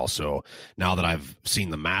 square miles. So now that I've seen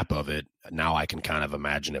the map of it, now I can kind of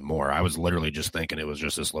imagine it more. I was literally just thinking it was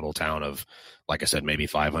just this little town of, like I said, maybe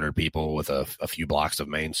 500 people with a few blocks of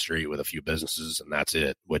Main Street with a few businesses, and that's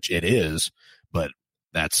it, which it is. But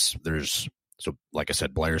so like I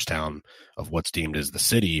said, Blairstown, of what's deemed as the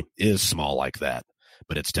city, is small like that,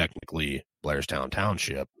 but it's technically Blairstown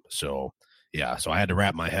Township. So so I had to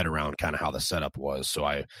wrap my head around kind of how the setup was.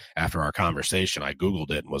 So after our conversation, I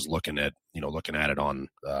Googled it and was looking at it on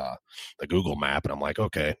the Google map, and I'm like,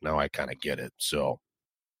 okay, now I kind of get it. So,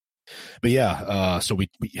 but so we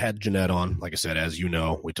had Jeanette on, like I said, as you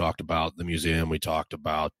know, we talked about the museum. We talked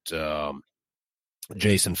about,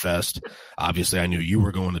 Jason Fest. Obviously, I knew you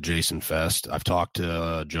were going to Jason Fest. I've talked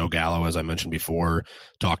to Joe Gallo, as I mentioned before,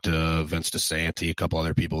 talked to Vince DeSanti, a couple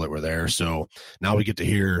other people that were there. So now we get to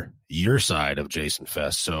hear your side of Jason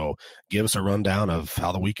Fest. So give us a rundown of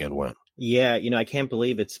how the weekend went. Yeah, I can't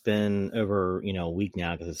believe it's been over, a week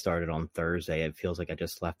now, because it started on Thursday. It feels like I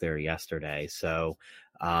just left there yesterday. So,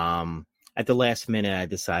 at the last minute, I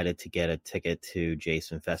decided to get a ticket to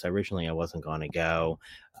Jason Fest. Originally, I wasn't going to go.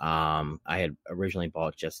 I had originally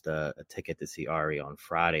bought just a ticket to see Ari on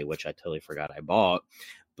Friday, which I totally forgot I bought.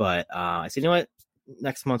 But I said, you know what?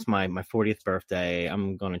 Next month's my 40th birthday.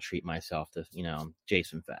 I'm going to treat myself to,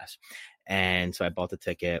 Jason Fest. And so I bought the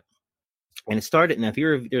ticket. And it started, now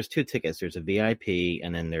there's two tickets. There's a VIP,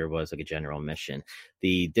 and then there was like a general admission.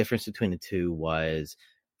 The difference between the two was,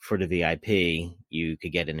 for the VIP, you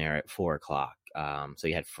could get in there at 4:00. So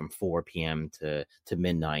you had from 4 p.m. to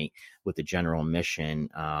midnight. With the general admission,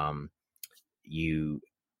 you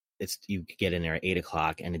could get in there at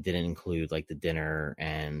 8:00, and it didn't include like the dinner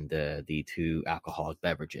and the two alcoholic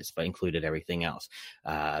beverages, but included everything else.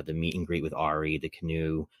 The meet and greet with Ari, the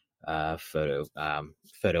canoe photo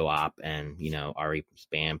op, and Ari's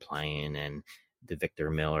band playing, and the Victor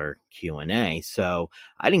Miller Q&A. So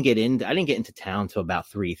I didn't get into town till about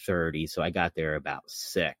 3:30. So I got there about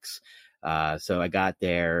 6. So I got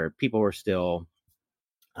there, people were still,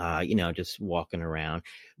 just walking around.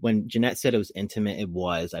 When Jeanette said it was intimate, it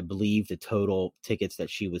was. I believe the total tickets that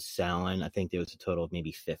she was selling, I think there was a total of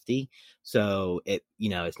maybe 50. So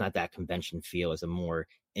it's not that convention feel. It's a more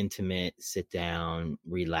intimate, sit down,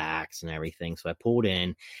 relax and everything. So I pulled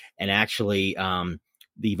in, and actually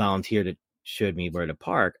the volunteer that showed me where to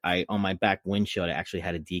park, on my back windshield, I actually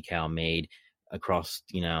had a decal made across,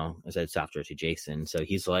 I said South Jersey Jason. So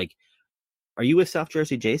he's like, "Are you with South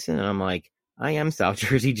Jersey Jason?" And I'm like, "I am South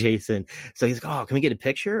Jersey Jason." So he's like, "Oh, can we get a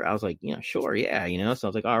picture?" I was like, "Sure, yeah." So I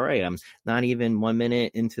was like, "All right." I'm not even 1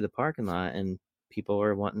 minute into the parking lot, and people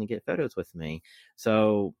are wanting to get photos with me.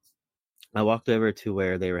 So I walked over to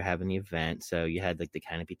where they were having the event. So you had like the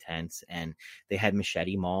canopy tents, and they had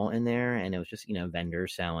Machete Mall in there, and it was just,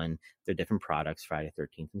 vendors selling their different products, Friday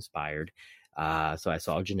 13th inspired. So I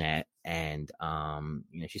saw Jeanette, and,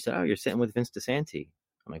 she said, "Oh, you're sitting with Vince DeSanti."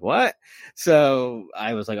 I'm like, "What?" So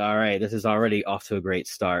I was like, all right, this is already off to a great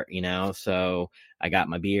start, So I got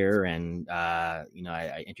my beer, and,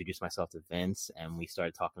 I introduced myself to Vince, and we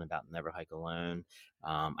started talking about Never Hike Alone.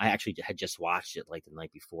 I actually had just watched it like the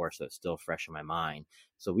night before, so it's still fresh in my mind.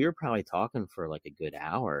 So we were probably talking for like a good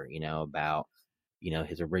hour, about,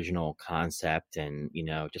 his original concept, and,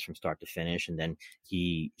 just from start to finish. And then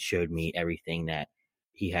he showed me everything that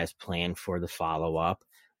he has planned for the follow-up.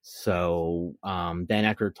 So then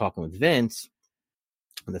after talking with Vince,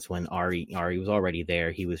 that's when Ari was already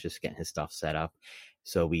there. He was just getting his stuff set up.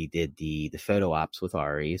 So we did the photo ops with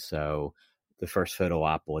Ari. So the first photo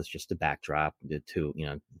op was just a backdrop, the two,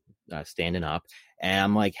 standing up. And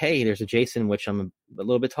I'm like, "Hey, there's a Jason," which I'm a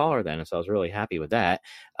little bit taller than. So I was really happy with that.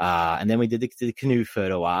 And then we did the canoe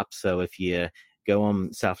photo op. So if you go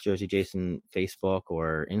on South Jersey Jason Facebook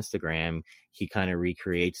or Instagram, he kind of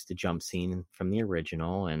recreates the jump scene from the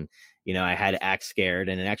original. And, I had to act scared,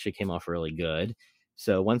 and it actually came off really good.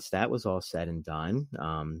 So once that was all said and done,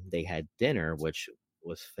 they had dinner, which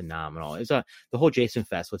was phenomenal. It was the whole Jason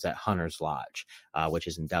Fest was at Hunter's Lodge, which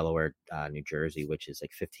is in Delaware, New Jersey, which is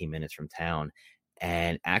like 15 minutes from town.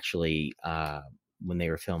 And actually, when they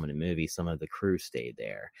were filming a movie, some of the crew stayed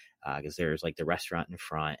there, because there's like the restaurant in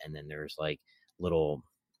front, and then there's like little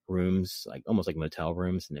rooms, like almost like motel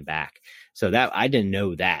rooms in the back. So that I didn't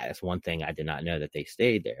know that. That's one thing I did not know, that they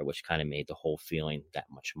stayed there, which kind of made the whole feeling that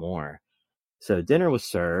much more. So dinner was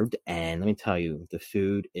served, and let me tell you, the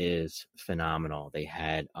food is phenomenal. They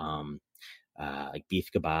had like beef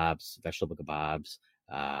kebabs, vegetable kebabs,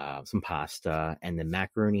 some pasta, and the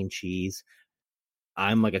macaroni and cheese.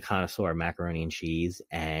 I'm like a connoisseur of macaroni and cheese,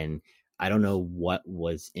 and I don't know what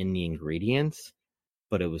was in the ingredients,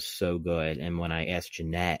 but it was so good. And when I asked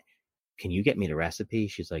Jeanette, "Can you get me the recipe?"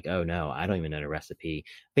 She's like, "Oh no, I don't even know the recipe.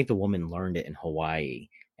 I think the woman learned it in Hawaii,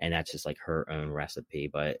 and that's just like her own recipe."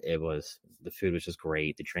 But the food was just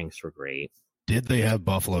great. The drinks were great. Did they have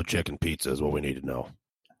buffalo chicken pizza is what we need to know.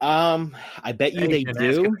 I bet you they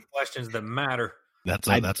do. Questions that matter. That's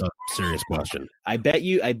a serious question. I bet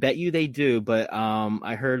you they do. But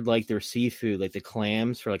I heard like their seafood, like the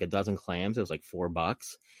clams, for like a dozen clams, it was like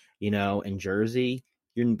 $4. In Jersey,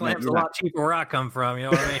 clams a lot cheaper where I come from. You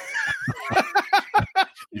know what I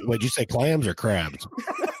mean? Would you say clams or crabs?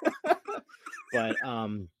 But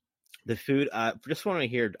the food, just want to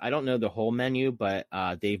hear, I don't know the whole menu, but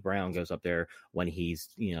Dave Brown goes up there when he's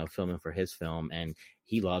filming for his film, and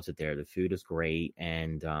he loves it there. The food is great,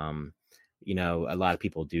 and a lot of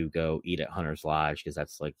people do go eat at Hunter's Lodge, because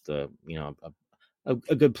that's like the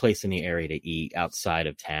a good place in the area to eat outside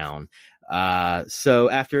of town. So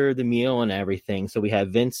after the meal and everything, so we have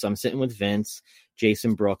Vince. I'm sitting with Vince.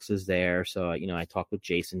 Jason Brooks is there. So, I talked with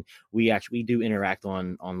Jason. We do interact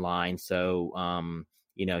online. So,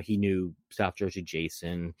 he knew South Jersey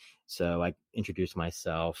Jason. So I introduced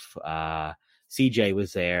myself. CJ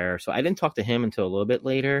was there. So I didn't talk to him until a little bit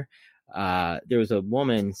later. There was a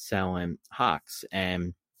woman selling hawks,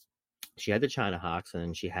 and she had the China hawks,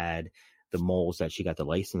 and she had the molds that she got the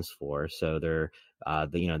license for. So they're,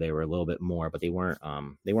 they were a little bit more, but they weren't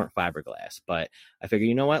fiberglass. But I figured,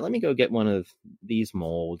 you know what, let me go get one of these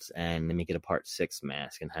molds, and let me get a Part 6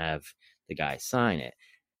 mask and have the guy sign it.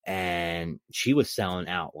 And she was selling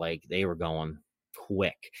out like they were going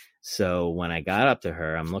quick. So when I got up to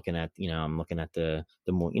her, I'm looking at the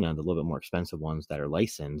more, the little bit more expensive ones that are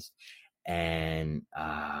licensed. And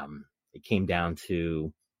it came down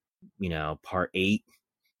to, Part 8,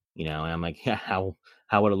 and I'm like, yeah, how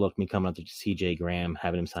would it look me coming up to CJ Graham,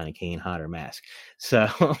 having him sign a Kane Hodder mask? So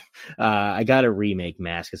I got a remake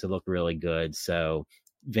mask because it looked really good. So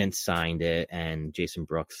Vince signed it and Jason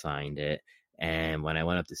Brooks signed it. And when I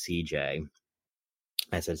went up to CJ,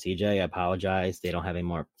 I said, CJ, I apologize. They don't have any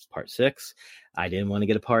more part 6. I didn't want to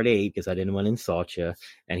get a part 8 because I didn't want to insult you.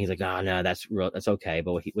 And he's like, oh, no, that's okay.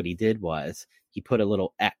 But what he did was he put a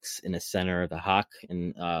little X in the center of the Hawk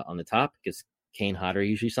and on the top because Kane Hodder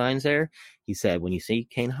usually signs there. He said, when you see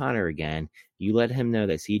Kane Hodder again, you let him know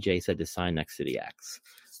that CJ said to sign next to the X.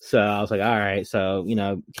 So I was like, all right. So,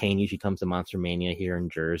 Kane usually comes to Monster Mania here in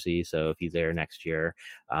Jersey. So if he's there next year,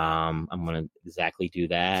 I'm going to exactly do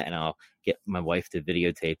that. And I'll get my wife to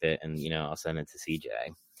videotape it and, I'll send it to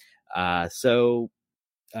CJ. So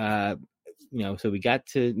we got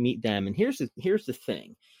to meet them. And here's the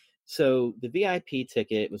thing. So the VIP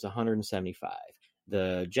ticket was $175.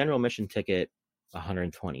 The general admission ticket,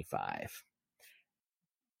 $125.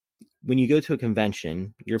 When you go to a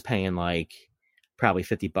convention, you're paying like probably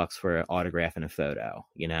 $50 for an autograph and a photo,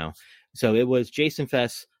 So it was Jason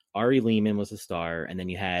Fest, Ari Lehman was the star, and then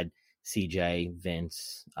you had CJ,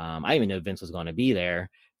 Vince. I didn't even know Vince was going to be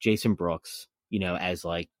there. Jason Brooks, as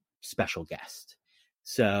like special guest.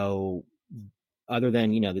 So other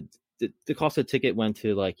than, the cost of the ticket went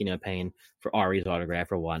to like, paying for Ari's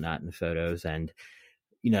autograph or whatnot and the photos. And,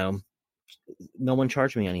 no one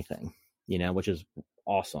charged me anything, which is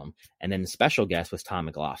awesome. And then the special guest was Tom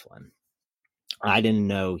McLaughlin. I didn't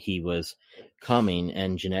know he was coming,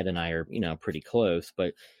 and Jeanette and I are, pretty close,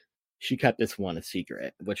 but she kept this one a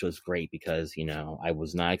secret, which was great because, I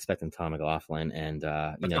was not expecting Tom McLaughlin, and,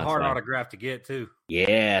 That's a hard autograph to get too.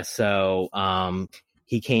 Yeah. So,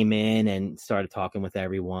 he came in and started talking with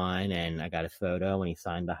everyone, and I got a photo and he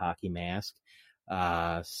signed the hockey mask.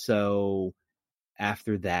 So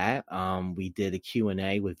after that, we did a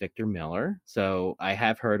Q&A with Victor Miller. So I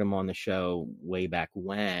have heard him on the show way back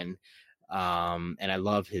when. And I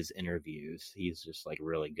love his interviews. He's just like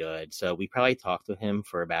really good. So we probably talked to him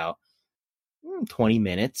for about 20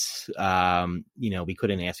 minutes. We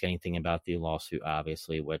couldn't ask anything about the lawsuit,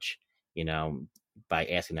 obviously, which, by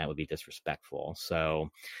asking that would be disrespectful. So,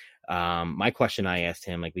 my question I asked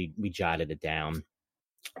him, like we jotted it down,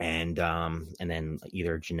 and then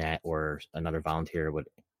either Jeanette or another volunteer would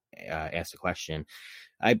ask the question.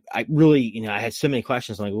 I really, I had so many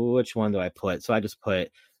questions. I'm like, well, which one do I put? So I just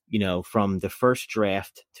put, from the first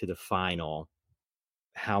draft to the final,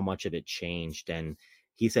 how much of it changed. And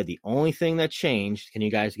he said the only thing that changed, can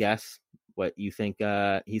you guys guess what you think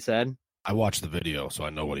he said? I watched the video, so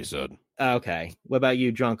I know what he said. Okay. What about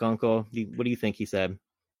you, drunk uncle? What do you think he said?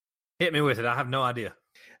 Hit me with it. I have no idea.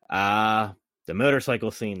 The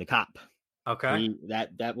motorcycle scene, the cop. Okay.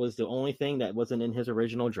 That was the only thing that wasn't in his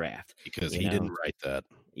original draft. Because he didn't write that.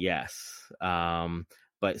 Yes.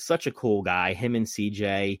 But such a cool guy. Him and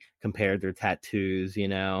CJ compared their tattoos,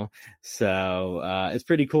 So it's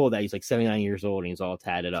pretty cool that he's like 79 years old and he's all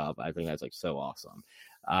tatted up. I think that's like so awesome.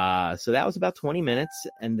 So that was about 20 minutes.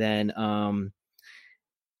 And then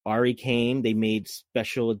Ari came. They made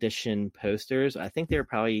special edition posters. I think they were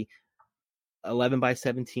probably 11 by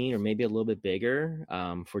 17 or maybe a little bit bigger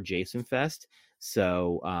for Jason Fest.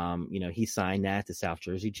 So, he signed that to South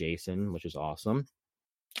Jersey Jason, which is awesome.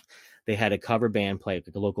 They had a cover band play,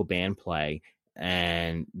 like a local band play,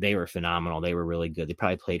 and they were phenomenal. They were really good. They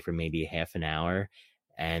probably played for maybe a half an hour.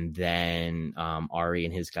 And then Ari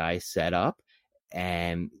and his guys set up.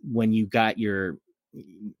 And when you got your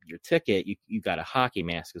ticket, you got a hockey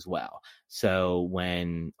mask as well. So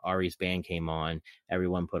when Ari's band came on,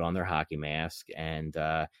 everyone put on their hockey mask, and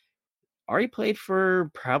Ari played for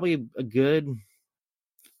probably a good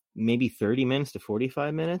maybe 30 minutes to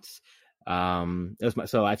 45 minutes.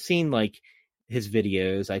 So I've seen like his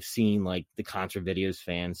videos. I've seen like the concert videos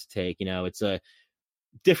fans take. It's a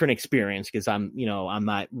different experience because I'm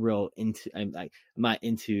not real into. I'm not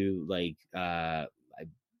into like the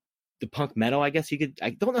punk metal. I guess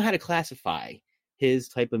I don't know how to classify his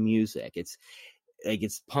type of music. It's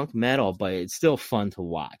punk metal, but it's still fun to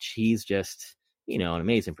watch. He's just an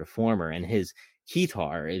amazing performer, and his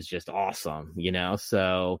guitar is just awesome.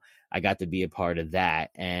 So I got to be a part of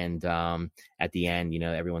that. And at the end,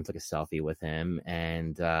 everyone took a selfie with him.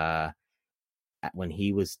 And when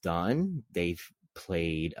he was done, they've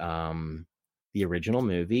played the original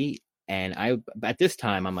movie. And at this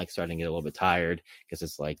time, I'm like starting to get a little bit tired because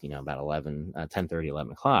it's like, about 10:30,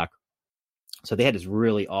 11 o'clock. So they had this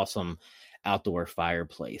really awesome outdoor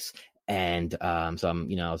fireplace. And so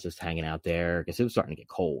I was just hanging out there because it was starting to get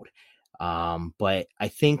cold. But I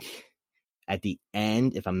think at the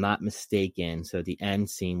end, if I'm not mistaken, so the end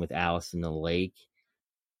scene with Alice in the lake,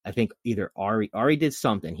 I think either Ari did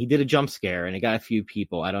something. He did a jump scare and it got a few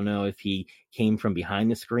people. I don't know if he came from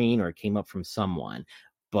behind the screen or it came up from someone.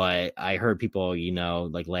 but I heard people,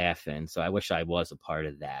 like laughing. So I wish I was a part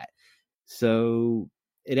of that. So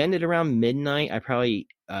it ended around midnight. I probably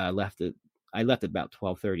left at about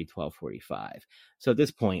 12:30, 12:45. So at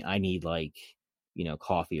this point, I need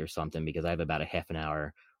coffee or something because I have about a half an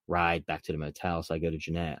hour ride back to the motel. So I go to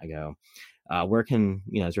Jeanette. I go, where can,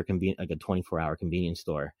 is there like a 24-hour convenience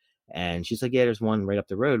store? And she's like, yeah, there's one right up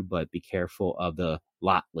the road, but be careful of the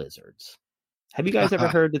lot lizards. Have you guys ever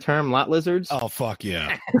heard the term lot lizards? Oh, fuck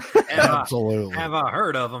yeah. Absolutely. Have I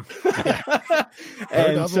heard of them?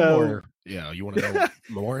 You want to know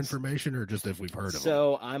more information or just if we've heard of them?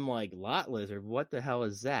 So I'm like, lot lizard, what the hell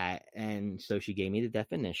is that? And so she gave me the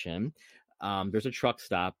definition. There's a truck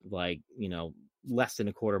stop, less than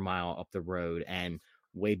a quarter mile up the road. And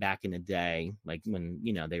way back in the day, like when,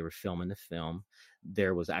 they were filming the film,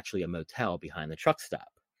 there was actually a motel behind the truck stop.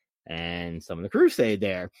 And some of the crew stayed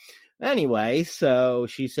there. Anyway, so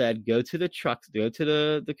she said, go to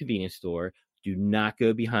the convenience store. Do not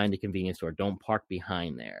go behind the convenience store. Don't park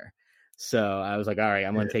behind there. So I was like, all right,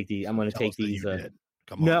 I'm going to take these. I'm going to take these.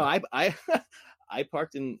 No, I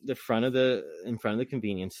parked in front of the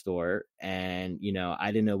convenience store, and I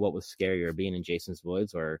didn't know what was scarier, being in Jason's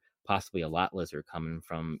woods or possibly a lot lizard coming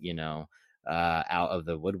from out of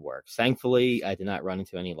the woodwork. Thankfully, I did not run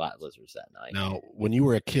into any lot lizards that night. Now, when you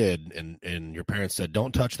were a kid and your parents said,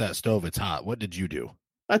 don't touch that stove, it's hot, what did you do?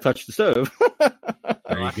 I touched the stove.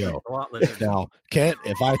 There you go. Now, Kent,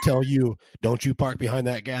 if I tell you, don't you park behind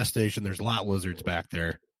that gas station, there's lot lizards back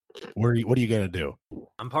there, what are you going to do?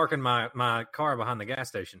 I'm parking my car behind the gas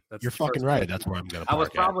station. You're fucking right. That's where I'm going to park. I was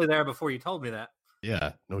probably there before you told me that.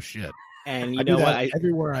 Yeah, no shit. And you know what?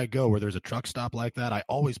 Everywhere I go where there's a truck stop like that, I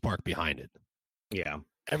always park behind it. Yeah.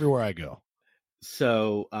 Everywhere I go.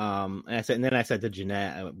 So, and I said to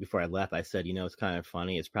Jeanette before I left, I said, it's kind of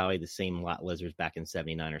funny. It's probably the same lot lizards back in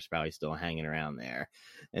 '79 are probably still hanging around there.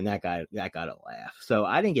 And that got a laugh. So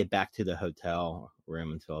I didn't get back to the hotel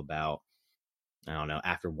room until about, I don't know,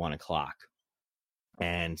 after 1:00.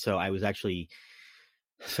 And so I was actually,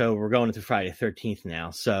 so we're going into Friday the 13th now.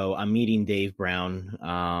 So I'm meeting Dave Brown.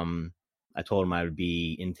 I told him I would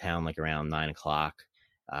be in town like around 9:00,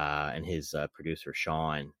 and his producer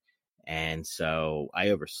Sean. And so I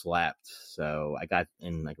overslept. So I got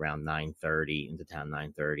in like around 9:30 into town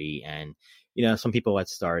 9:30, and some people had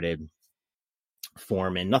started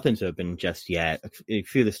forming. Nothing's open just yet. A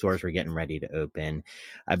few of the stores were getting ready to open.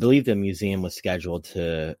 I believe the museum was scheduled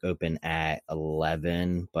to open at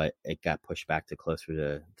 11, but it got pushed back to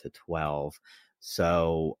closer to 12.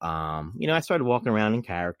 So, I started walking around in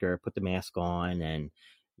character, put the mask on, and,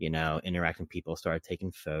 interacting with people, started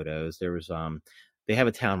taking photos. There was, they have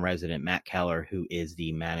a town resident, Matt Keller, who is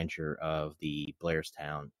the manager of the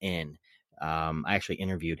Blairstown Inn. I actually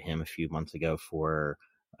interviewed him a few months ago for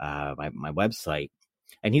my website,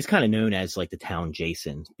 and he's kind of known as like the town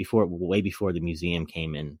Jason. Way before the museum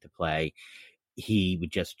came into play, he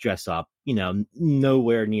would just dress up,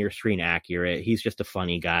 nowhere near screen accurate. He's just a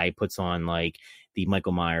funny guy. Puts on like the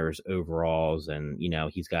Michael Myers overalls, and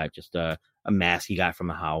he's got just a mask he got from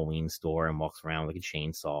a Halloween store and walks around with a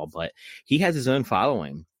chainsaw. But he has his own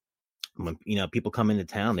following. When people come into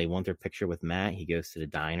town, they want their picture with Matt. He goes to the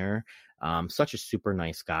diner. Such a super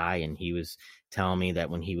nice guy, and he was telling me that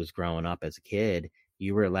when he was growing up as a kid,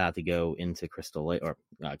 you were allowed to go into Crystal Lake or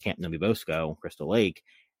Camp Novi Bosco, Crystal Lake,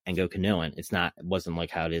 and go canoeing. It wasn't like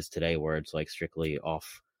how it is today, where it's like strictly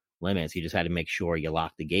off limits. You just had to make sure you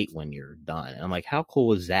lock the gate when you're done. And I'm like, how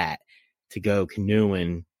cool is that to go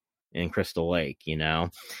canoeing in Crystal Lake?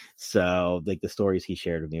 So like the stories he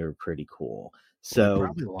shared with me were pretty cool. So they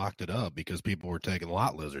probably locked it up because people were taking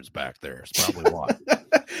lot lizards back there. It's probably why.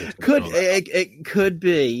 It could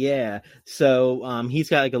be, yeah. So he's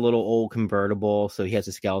got like a little old convertible. So he has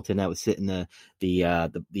a skeleton that would sit in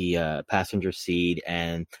the passenger seat,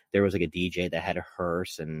 and there was like a DJ that had a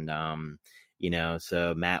hearse, and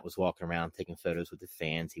so Matt was walking around taking photos with the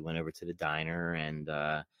fans. He went over to the diner, and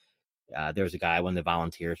there was a guy, one of the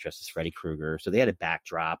volunteers, dressed as Freddy Krueger. So they had a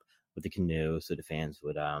backdrop with the canoe, so the fans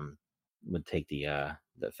would take the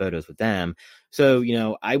photos with them. So,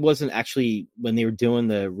 I wasn't actually, when they were doing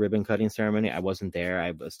the ribbon cutting ceremony, I wasn't there.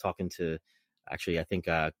 I was talking to, actually, I think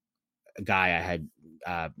a guy I had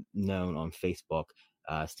known on Facebook,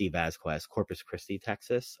 Steve Vasquez, Corpus Christi,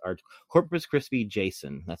 Texas, or Corpus Christi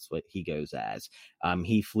Jason. That's what he goes as.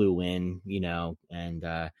 He flew in,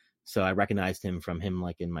 and so I recognized him from him,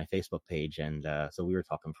 like in my Facebook page. And so we were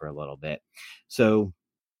talking for a little bit. So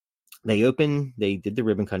they did the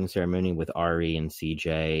ribbon cutting ceremony with Ari and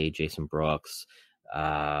CJ, Jason Brooks,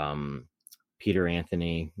 Peter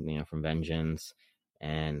Anthony, from Vengeance,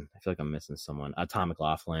 and I feel like I'm missing someone, Tom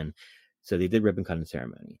McLaughlin. So they did ribbon cutting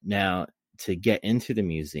ceremony. Now, to get into the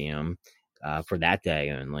museum for that day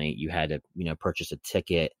only, you had to, purchase a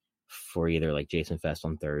ticket for either like Jason Fest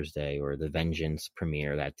on Thursday or the Vengeance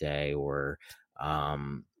premiere that day or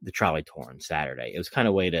the trolley tour on Saturday. It was kind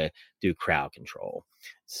of a way to do crowd control.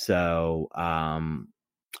 So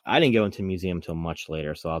I didn't go into the museum until much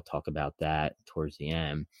later, so I'll talk about that towards the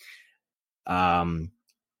end.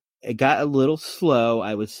 It got a little slow,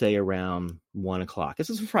 I would say, around 1 o'clock. This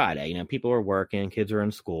is Friday. People are working, kids are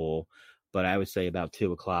in school, but I would say about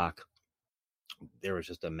 2 o'clock, there was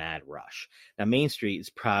just a mad rush. Now, Main Street is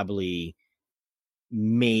probably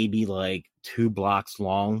maybe like 2 blocks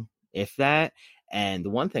long, if that. And the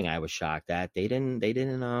one thing I was shocked at, they didn't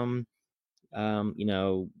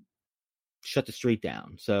shut the street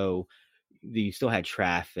down. So you still had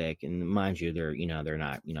traffic, and mind you, they're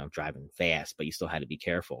not, driving fast, but you still had to be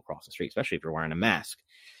careful across the street, especially if you're wearing a mask.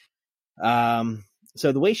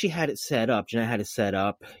 So the way Jeanette had it set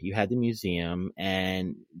up, you had the museum,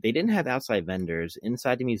 and they didn't have outside vendors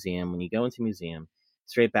inside the museum. When you go into the museum,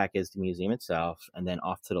 straight back is the museum itself, and then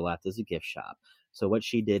off to the left is a gift shop. So what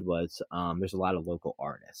she did was, there's a lot of local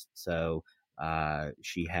artists. So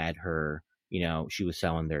she had her, she was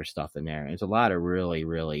selling their stuff in there. And there's a lot of really,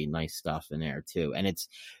 really nice stuff in there too. And it's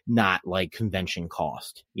not like convention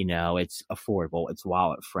cost, it's affordable. It's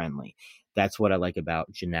wallet friendly. That's what I like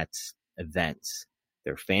about Jeanette's events.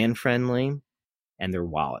 They're fan friendly and they're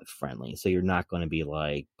wallet friendly. So you're not going to be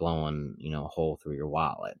like blowing, a hole through your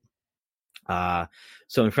wallet.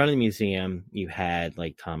 So in front of the museum, you had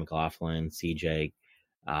like Tom McLaughlin, CJ,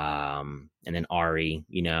 and then Ari,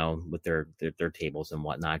 with their tables and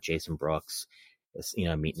whatnot, Jason Brooks,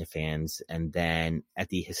 meeting the fans. And then at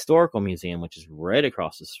the Historical Museum, which is right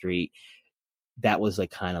across the street, that was like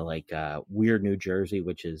kind of like Weird New Jersey,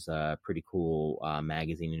 which is a pretty cool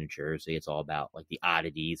magazine in New Jersey. It's all about like the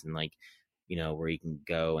oddities and like, where you can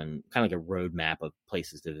go and kind of like a roadmap of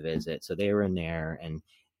places to visit. So they were in there, and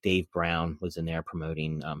Dave Brown was in there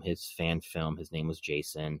promoting his fan film. His name was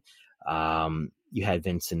Jason. You had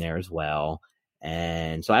Vince in there as well.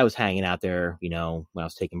 And so I was hanging out there, when I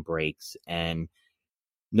was taking breaks, and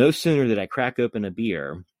no sooner did I crack open a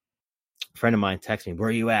beer, a friend of mine texted me, "Where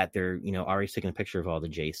are you at?" They're, Ari's taking a picture of all the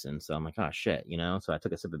Jasons. So I'm like, oh shit, so I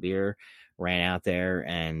took a sip of beer, ran out there,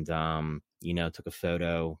 and, took a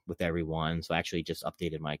photo with everyone. So I actually just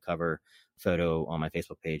updated my cover photo on my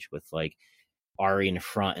Facebook page with like Ari in the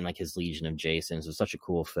front and like his legion of Jasons. It was such a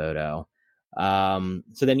cool photo.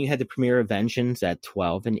 So then you had the premiere of Vengeance at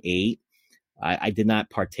 12 and 8. I did not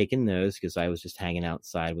partake in those because I was just hanging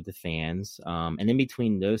outside with the fans. And in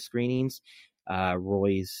between those screenings,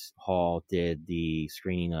 Roy's Hall did the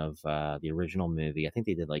screening of the original movie. I think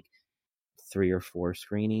they did like 3 or 4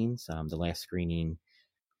 screenings. The last screening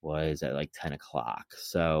was at like 10 o'clock.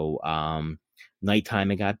 So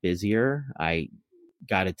nighttime, it got busier. I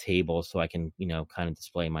got a table so I can, kind of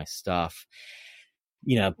display my stuff.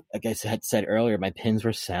 Like I had said earlier, my pins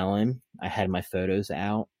were selling. I had my photos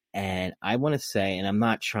out, and I want to say, and I'm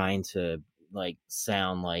not trying to like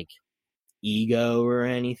sound like ego or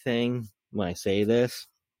anything when I say this,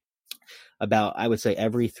 I would say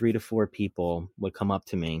every 3 to 4 people would come up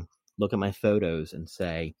to me, look at my photos, and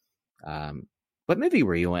say, "What movie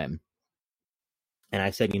were you in?" And I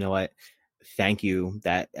said, "You know what? Thank you.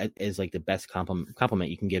 That is like the best compliment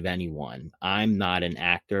you can give anyone. I'm not an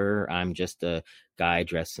actor. I'm just a guy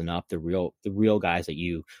dressing up. The real guys that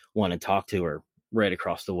you want to talk to are right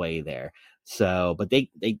across the way there." So, but they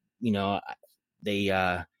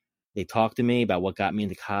talked to me about what got me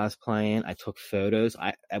into cosplaying. I took photos.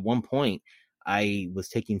 At one point I was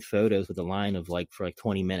taking photos with a line of like for like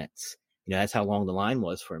 20 minutes. That's how long the line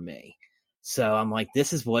was for me. So I'm like,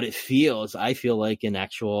 this is what it feels. I feel like an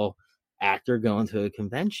actual actor going to a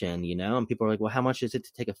convention, and people are like, well, how much is it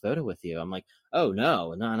to take a photo with you? I'm like, oh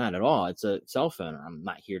no, not at all. It's a cell phone. I'm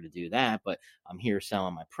not here to do that, but I'm here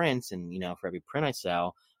selling my prints, and for every print I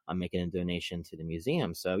sell, I'm making a donation to the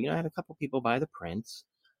museum. So I had a couple people buy the prints.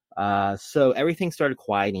 So everything started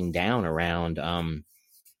quieting down around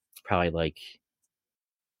probably like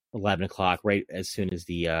 11 o'clock, right as soon as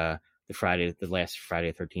the last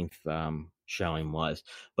Friday the 13th showing was.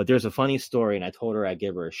 But there's a funny story, and I told her I'd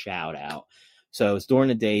give her a shout out. So it's during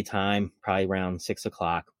the daytime, probably around 6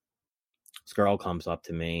 o'clock. This girl comes up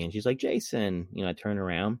to me and she's like, "Jason," I turn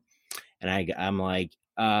around and I'm like,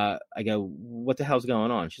 I go, "What the hell's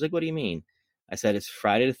going on?" She's like, "What do you mean?" I said, "It's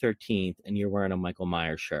Friday the 13th and you're wearing a Michael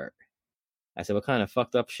Myers shirt." I said, "What kind of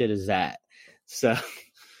fucked up shit is that?" So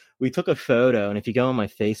we took a photo, and if you go on my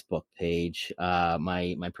Facebook page,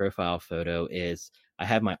 my profile photo is, I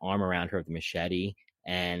have my arm around her with the machete,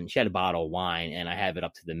 and she had a bottle of wine, and I have it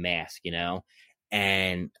up to the mask,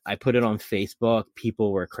 and I put it on Facebook.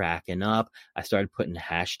 People were cracking up. I started putting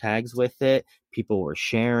hashtags with it. People were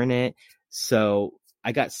sharing it. So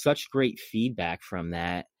I got such great feedback from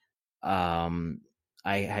that.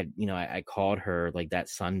 I had, I called her like that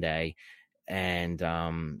Sunday, and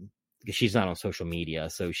because she's not on social media,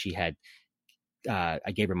 so she had, I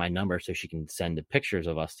gave her my number so she can send the pictures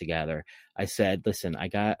of us together. I said, listen, I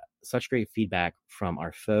got such great feedback from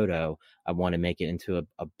our photo. I want to make it into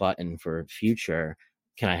a button for future.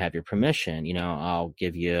 Can I have your permission? I'll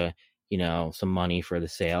give you, some money for the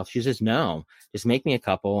sale. She says, no, just make me a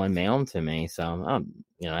couple and mail them to me. So,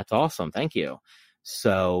 that's awesome. Thank you.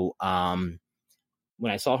 So,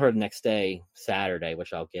 when I saw her the next day, Saturday,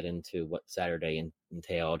 which I'll get into what Saturday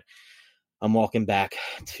entailed, I'm walking back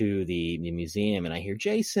to the museum, and I hear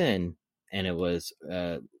Jason, and it was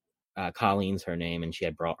Colleen's her name, and she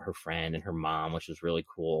had brought her friend and her mom, which was really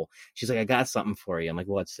cool. She's like, I got something for you. I'm like,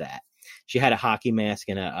 what's that? She had a hockey mask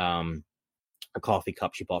and a coffee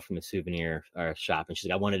cup she bought from the souvenir shop, and she's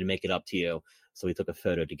like, I wanted to make it up to you. So we took a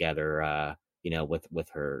photo together, with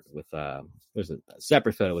her, there's a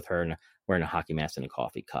separate photo with her wearing a hockey mask and a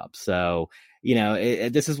coffee cup. So,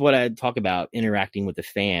 this is what I talk about, interacting with the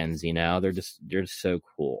fans. They're just so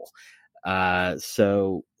cool.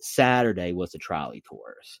 So Saturday was the trolley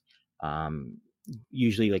tours.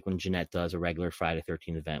 Usually, like when Jeanette does a regular Friday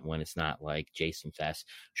 13th event, when it's not like Jason Fest,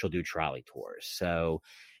 she'll do trolley tours. So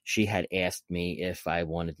she had asked me if I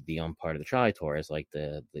wanted to be on part of the trolley tours, like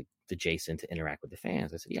the Jason, to interact with the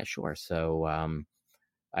fans. I said, yeah, sure. So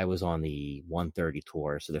I was on the 1:30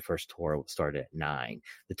 tour. So the first tour started at 9.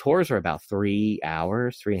 The tours are about 3.5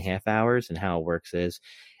 hours. And how it works is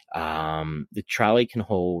the trolley can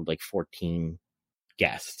hold like 14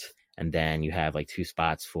 guests. And then you have like 3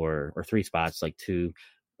 spots, like 2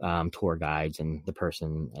 tour guides and the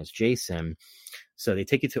person as Jason. So they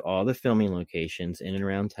take you to all the filming locations in and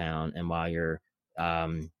around town. And while you're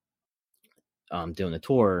doing the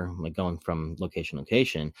tour, like going from location to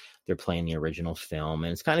location, they're playing the original film.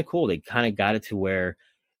 And it's kind of cool. They kind of got it to where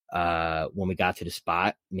when we got to the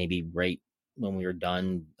spot, maybe right when we were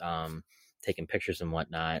done taking pictures and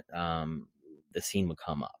whatnot, the scene would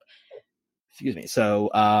come up. Excuse me. So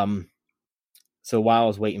while I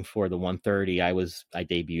was waiting for the 1:30, I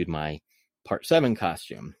debuted my Part 7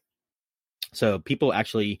 costume. So people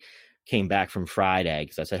actually came back from Friday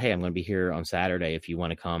because I said, hey, I'm going to be here on Saturday if you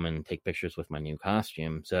want to come and take pictures with my new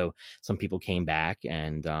costume. So some people came back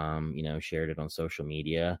and, shared it on social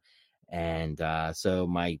media. And so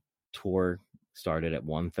my tour started at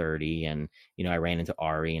 1:30, and, I ran into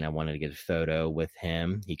Ari and I wanted to get a photo with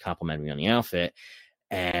him. He complimented me on the outfit.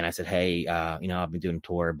 And I said, hey, I've been doing a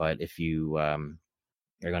tour, but if you are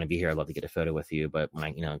going to be here, I'd love to get a photo with you. But when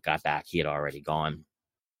I, got back, he had already gone.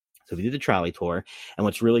 So we did the trolley tour. And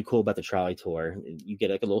what's really cool about the trolley tour, you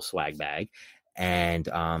get like a little swag bag, and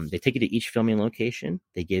they take you to each filming location.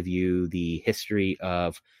 They give you the history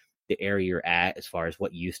of the area you're at as far as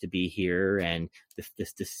what used to be here and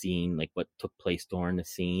the scene, like what took place during the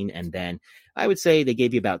scene. And then I would say they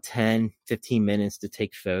gave you about 10, 15 minutes to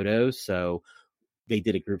take photos. So they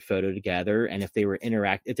did a group photo together. And if they were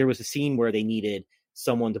if there was a scene where they needed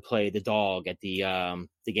someone to play the dog at the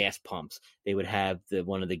gas pumps, they would have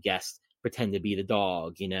one of the guests pretend to be the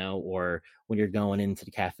dog, or when you're going into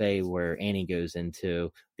the cafe where Annie goes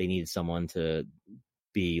into, they needed someone to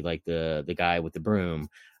be like the guy with the broom.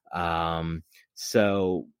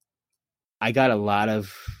 So I got a lot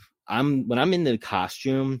of, when I'm in the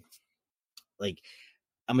costume, like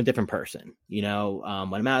I'm a different person, when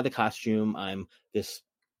I'm out of the costume, I'm this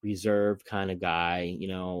reserved kind of guy.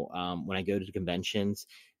 When I go to the conventions,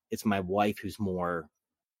 it's my wife who's more,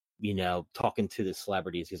 talking to the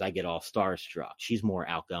celebrities, because I get all starstruck. She's more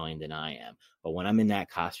outgoing than I am. But when I'm in that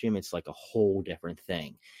costume, it's like a whole different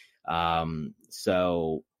thing.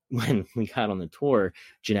 So when we got on the tour,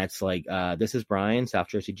 Jeanette's like, this is Brian, South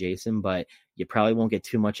Jersey Jason, but you probably won't get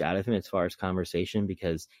too much out of him as far as conversation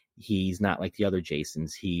because he's not like the other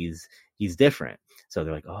Jasons. He's different. So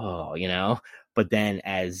they're like, oh, but then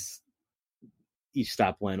as each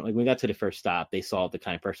stop when we got to the first stop, they saw the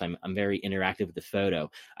kind of person I'm very interactive with the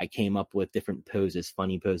photo. I came up with different poses,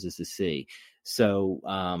 funny poses to see. So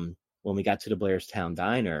when we got to the Blairstown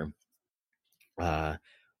Diner,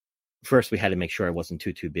 first we had to make sure I wasn't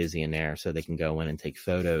too busy in there so they can go in and take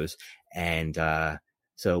photos. And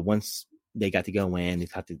so once they got to go in, they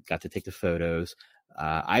got to take the photos,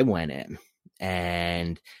 I went in,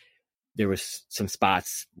 and there was some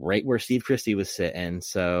spots right where Steve Christie was sitting.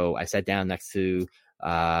 So I sat down next to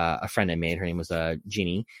a friend I made. Her name was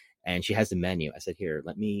Jeannie. and she has the menu. I said, here,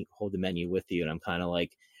 let me hold the menu with you. And I'm kind of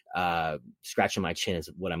like scratching my chin as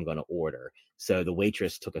what I'm going to order. So the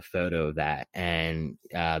waitress took a photo of that, and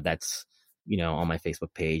that's, on my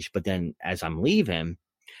Facebook page. But then as I'm leaving,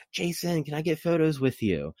 Jason, can I get photos with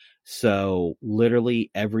you? So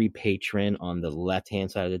literally every patron on the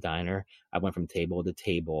left-hand side of the diner, I went from table to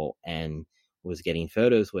table and was getting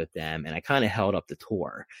photos with them. And I kind of held up the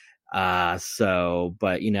tour. But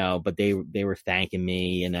they were thanking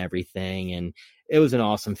me and everything. And it was an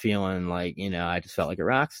awesome feeling. Like, I just felt like a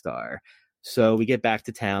rock star. So we get back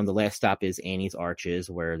to town. The last stop is Annie's Arches,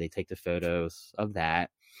 where they take the photos of that.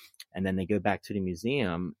 And then they go back to the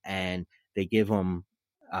museum and they give them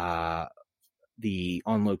the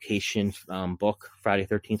on location book, Friday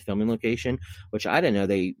 13th filming location, which I didn't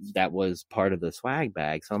know that was part of the swag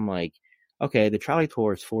bag. So I'm like, okay, the trolley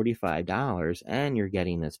tour is $45 and you're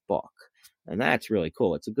getting this book. And that's really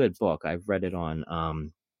cool. It's a good book. I've read it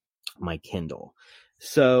on my Kindle.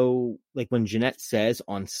 So like when Jeanette says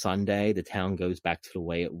on Sunday the town goes back to the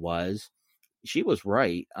way it was, she was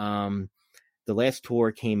right. The last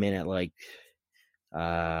tour came in at like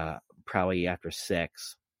probably after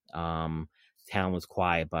 6. Town was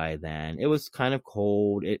quiet by then. It was kind of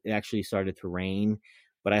cold. It actually started to rain,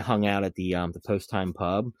 but I hung out at the Post Time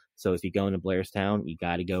Pub. So if you go into Blairstown, you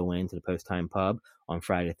got to go into the Post Time Pub on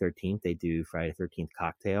Friday the 13th. They do Friday the 13th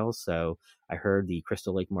cocktails. So I heard the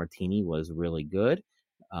Crystal Lake Martini was really good.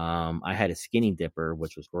 I had a skinny dipper,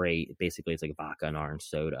 which was great. Basically, it's like vodka and orange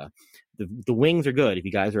soda. The wings are good. If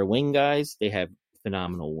you guys are wing guys, they have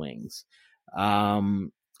phenomenal wings.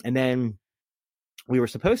 And then we were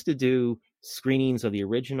supposed to do screenings of the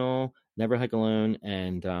original Never Hike Alone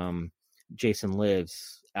and Jason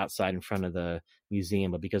Lives outside in front of the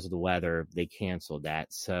museum, but because of the weather, they canceled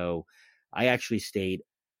that. So I actually stayed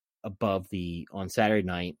on Saturday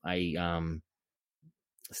night. I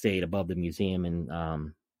stayed above the museum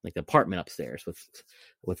and like the apartment upstairs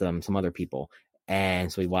with some other people.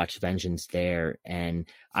 And so we watched Vengeance there, and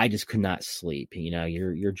I just could not sleep.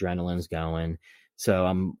 Your adrenaline's going. So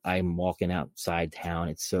I'm walking outside town.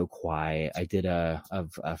 It's so quiet. I did a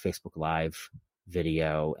Facebook Live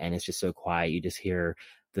video, and it's just so quiet. You just hear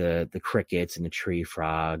the crickets and the tree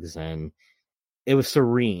frogs, and it was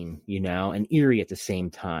serene, and eerie at the same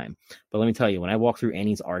time. But let me tell you, when I walk through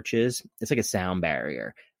Annie's Arches, it's like a sound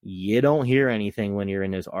barrier. You don't hear anything when you're in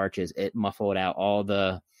those arches. It muffled out all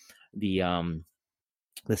the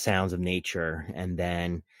sounds of nature. And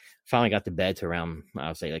then finally got to bed to around, I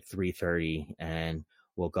would say like 3:30, and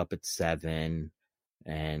woke up at 7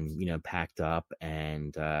 and, packed up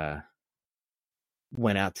and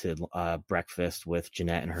went out to breakfast with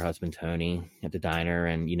Jeanette and her husband, Tony, at the diner.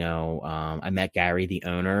 And, I met Gary, the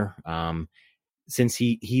owner, since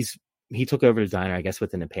he took over the diner, I guess,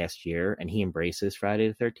 within the past year, and he embraces Friday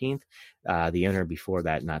the 13th. The owner before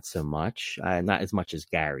that, not so much, not as much as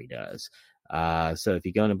Gary does. So if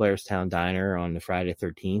you go into Blairstown Diner on the Friday the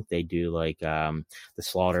 13th, they do like the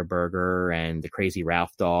Slaughter Burger and the Crazy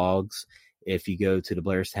Ralph dogs. If you go to the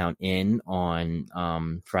Blairstown Inn on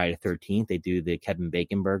Friday the 13th, they do the Kevin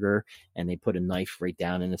Bacon Burger, and they put a knife right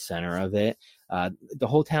down in the center of it. The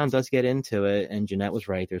whole town does get into it, and Jeanette was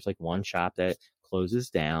right. There's like one shop that closes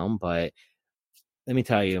down, but let me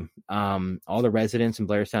tell you, all the residents in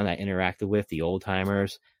Blairstown that I interacted with, the old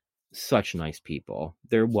timers, such nice people.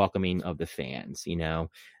 They're welcoming of the fans,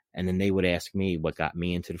 and then they would ask me what got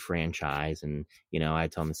me into the franchise, and I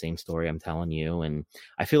tell them the same story I'm telling you, and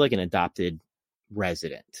I feel like an adopted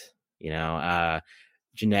resident.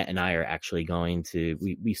 Jeanette and I are actually going to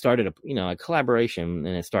we started a collaboration,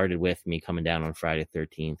 and it started with me coming down on Friday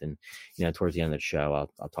 13th, and towards the end of the show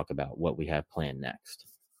I'll talk about what we have planned next.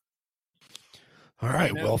 All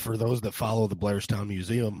right. Well, for those that follow the Blairstown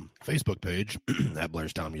Museum Facebook page at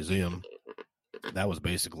Blairstown Museum, that was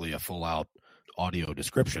basically a full-out audio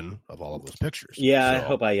description of all of those pictures. Yeah, so, I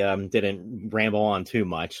hope I didn't ramble on too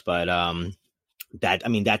much, but that's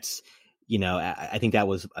I think that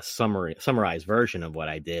was a summarized version of what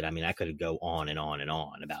I did. I mean, I could go on and on and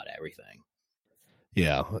on about everything.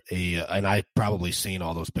 Yeah, and I probably seen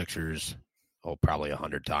all those pictures probably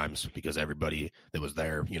 100 times, because everybody that was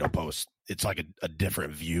there, posts. It's like a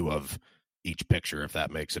different view of each picture, if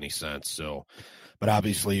that makes any sense. So, but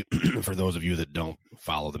obviously, for those of you that don't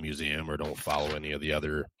follow the museum or don't follow any of the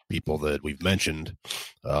other people that we've mentioned,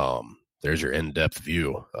 there's your in-depth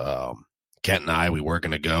view. Kent and I, we were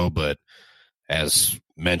going to go, but as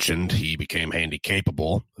mentioned, he became handy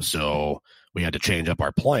capable, so we had to change up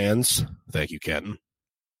our plans. Thank you, Kenton.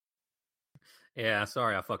 Yeah,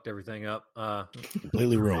 sorry I fucked everything up.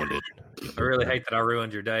 Completely ruined it. I really hate that I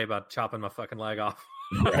ruined your day by chopping my fucking leg off.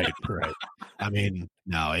 Right. I mean,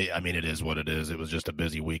 no, it is what it is. It was just a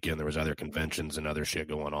busy weekend. There was other conventions and other shit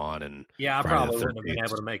going on. And Yeah, I Friday probably the wouldn't have been 13th.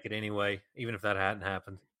 able to make it anyway, even if that hadn't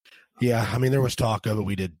happened. Yeah, I mean, there was talk of it.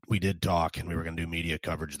 We did talk, and we were going to do media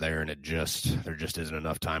coverage there, and there just isn't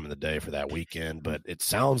enough time in the day for that weekend. But it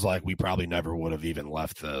sounds like we probably never would have even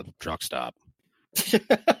left the truck stop.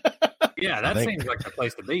 Yeah, that seems like the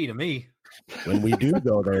place to be to me. When we do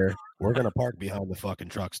go there, we're going to park behind the fucking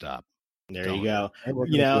truck stop. There you go. And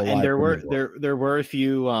And there were a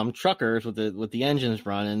few truckers with the engines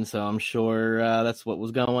running, so I'm sure that's what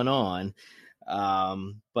was going on.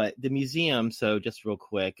 But the museum, so just real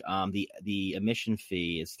quick, the admission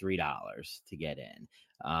fee is $3 to get in,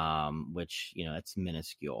 which it's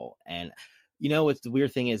minuscule. And what the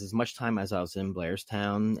weird thing is, as much time as I was in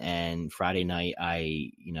Blairstown, and Friday night,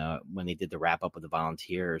 when they did the wrap up with the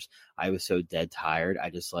volunteers, I was so dead tired. I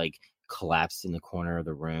just collapsed in the corner of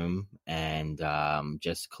the room and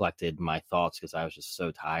just collected my thoughts because I was just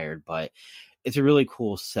so tired. But it's a really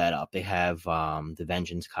cool setup. They have the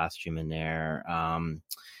Vengeance costume in there.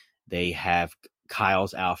 They have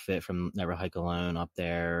Kyle's outfit from Never Hike Alone up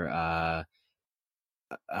there.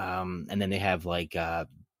 And then they have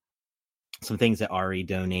some things that Ari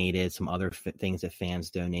donated, some other things that fans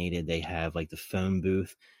donated. They have the phone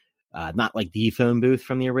booth, not the phone booth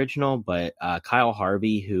from the original, but Kyle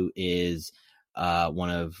Harvey, who is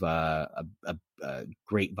one of a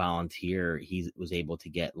great volunteer, he was able to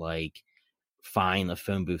get find a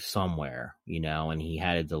phone booth somewhere, and he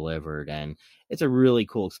had it delivered, and it's a really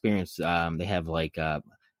cool experience. They have a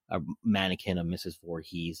mannequin of Mrs.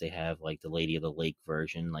 Voorhees. They have the Lady of the Lake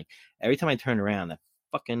version. Every time I turn around, that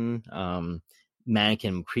fucking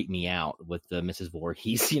mannequin creeped me out with the Mrs.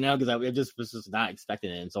 Voorhees, because I just was just not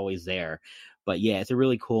expecting it. It's always there. But yeah, it's a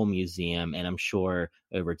really cool museum, and I'm sure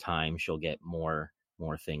over time she'll get more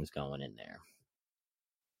things going in there.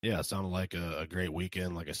 Yeah, it sounded like a great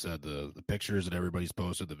weekend. Like I said, the pictures that everybody's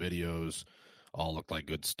posted, the videos, all looked like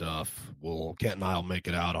good stuff. Kent and I will make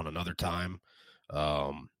it out on another time.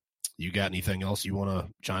 You got anything else you want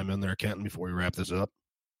to chime in there, Kenton, before we wrap this up?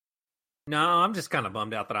 No, I'm just kind of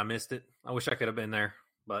bummed out that I missed it. I wish I could have been there,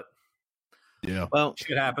 but yeah, well,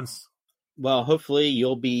 shit happens. Well, hopefully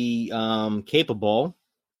you'll be capable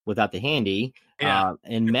without the handy.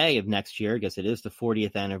 In May of next year, I guess it is the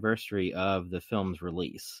 40th anniversary of the film's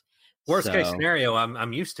release. Worst case scenario,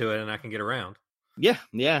 I'm used to it and I can get around. Yeah.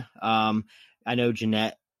 I know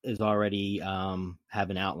Jeanette is already have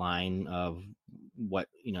an outline of what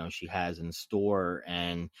she has in store,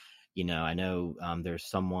 and I know there's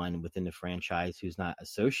someone within the franchise who's not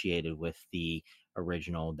associated with the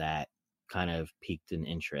original that kind of piqued an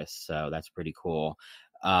interest, so that's pretty cool.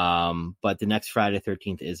 But the next Friday the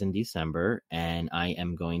 13th is in December, and I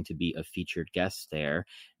am going to be a featured guest there.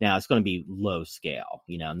 Now it's going to be low scale,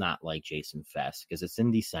 not like Jason Fest, because it's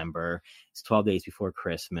in December. It's 12 days before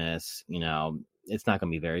Christmas. It's not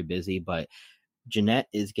going to be very busy, but Jeanette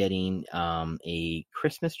is getting a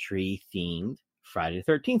Christmas tree themed Friday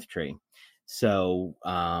the 13th tree. So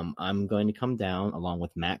I'm going to come down along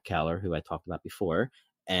with Matt Keller, who I talked about before,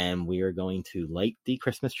 and we are going to light the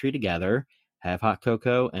Christmas tree together, have hot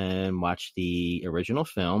cocoa, and watch the original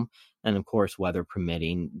film. And of course, weather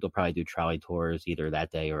permitting, they'll probably do trolley tours either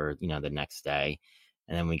that day or, the next day.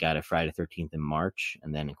 And then we got a Friday 13th in March.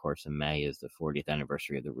 And then, of course, in May is the 40th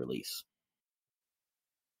anniversary of the release.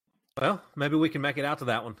 Well, maybe we can make it out to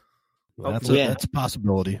that one. That's a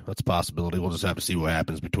possibility. That's a possibility. We'll just have to see what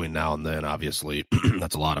happens between now and then. Obviously,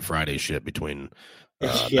 that's a lot of Friday shit between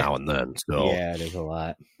now and then. So yeah, there's a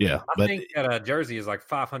lot. Yeah, I think that Jersey is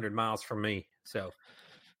 500 miles from me. So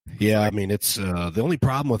yeah, I mean, it's the only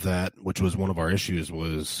problem with that, which was one of our issues,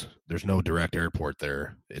 was there's no direct airport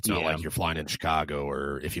there. It's not like you're flying in Chicago,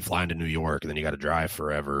 or if you fly into New York and then you got to drive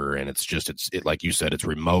forever. And it's just, it like you said, it's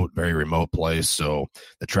remote, very remote place. So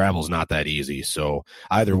the travel's not that easy. So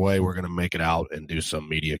either way, we're going to make it out and do some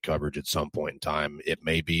media coverage at some point in time. It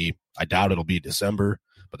may be, I doubt it'll be December,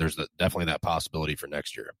 but there's definitely that possibility for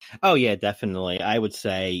next year. Oh, yeah, definitely. I would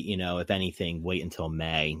say, if anything, wait until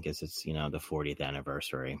May because it's, the 40th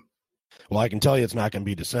anniversary. Well, I can tell you it's not going to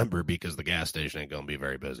be December because the gas station ain't going to be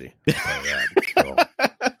very busy. So,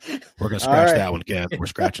 we're going to scratch that one, Ken. We're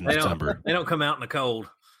scratching December. They don't come out in the cold.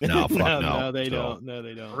 No, fuck no. No, they don't. No,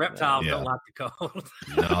 they don't. Reptiles don't like the cold.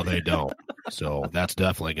 No, they don't. So that's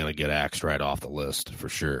definitely going to get axed right off the list for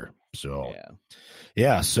sure. So,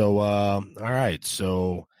 yeah. So, all right.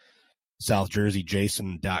 So,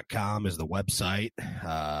 SouthJerseyJason.com is the website.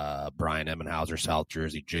 Brian Emenheiser, South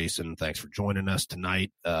Jersey Jason, thanks for joining us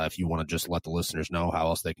tonight. If you want to just let the listeners know how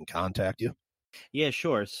else they can contact you. Yeah,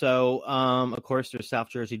 sure. So, of course, there's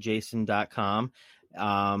SouthJerseyJason.com.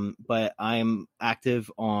 But I'm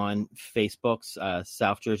active on Facebook's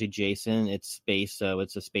South Jersey Jason. It's space, so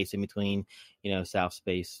it's a space in between, South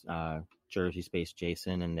space Jersey space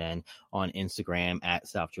Jason, and then on Instagram at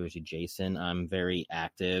South Jersey Jason. I'm very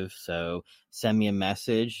active, so send me a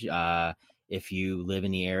message if you live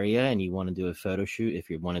in the area and you want to do a photo shoot. If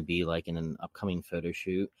you want to be like in an upcoming photo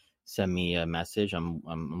shoot, send me a message. I'm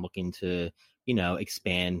looking to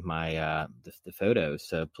expand my the photos,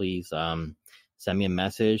 so please send me a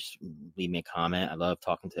message, leave me a comment. I love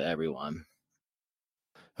talking to everyone.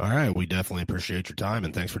 All right, we definitely appreciate your time,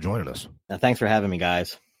 and thanks for joining us. Thanks for having me,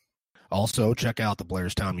 guys. Also, check out the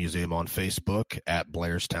Blairstown Museum on Facebook at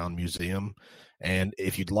Blairstown Museum. And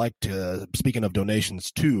if you'd like to, speaking of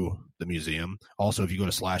donations to the museum, also if you go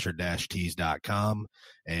to slasher-tees.com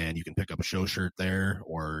and you can pick up a show shirt there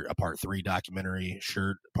or a Part 3 documentary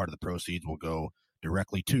shirt, part of the proceeds will go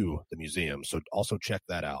directly to the museum. So also check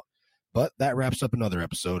that out. But that wraps up another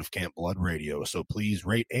episode of Camp Blood Radio. So please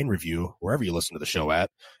rate and review wherever you listen to the show at.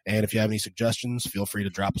 And if you have any suggestions, feel free to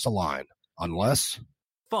drop us a line. Unless...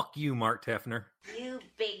 Fuck you, Mark Teffner. You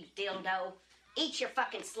big dildo. Eat your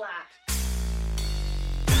fucking slop.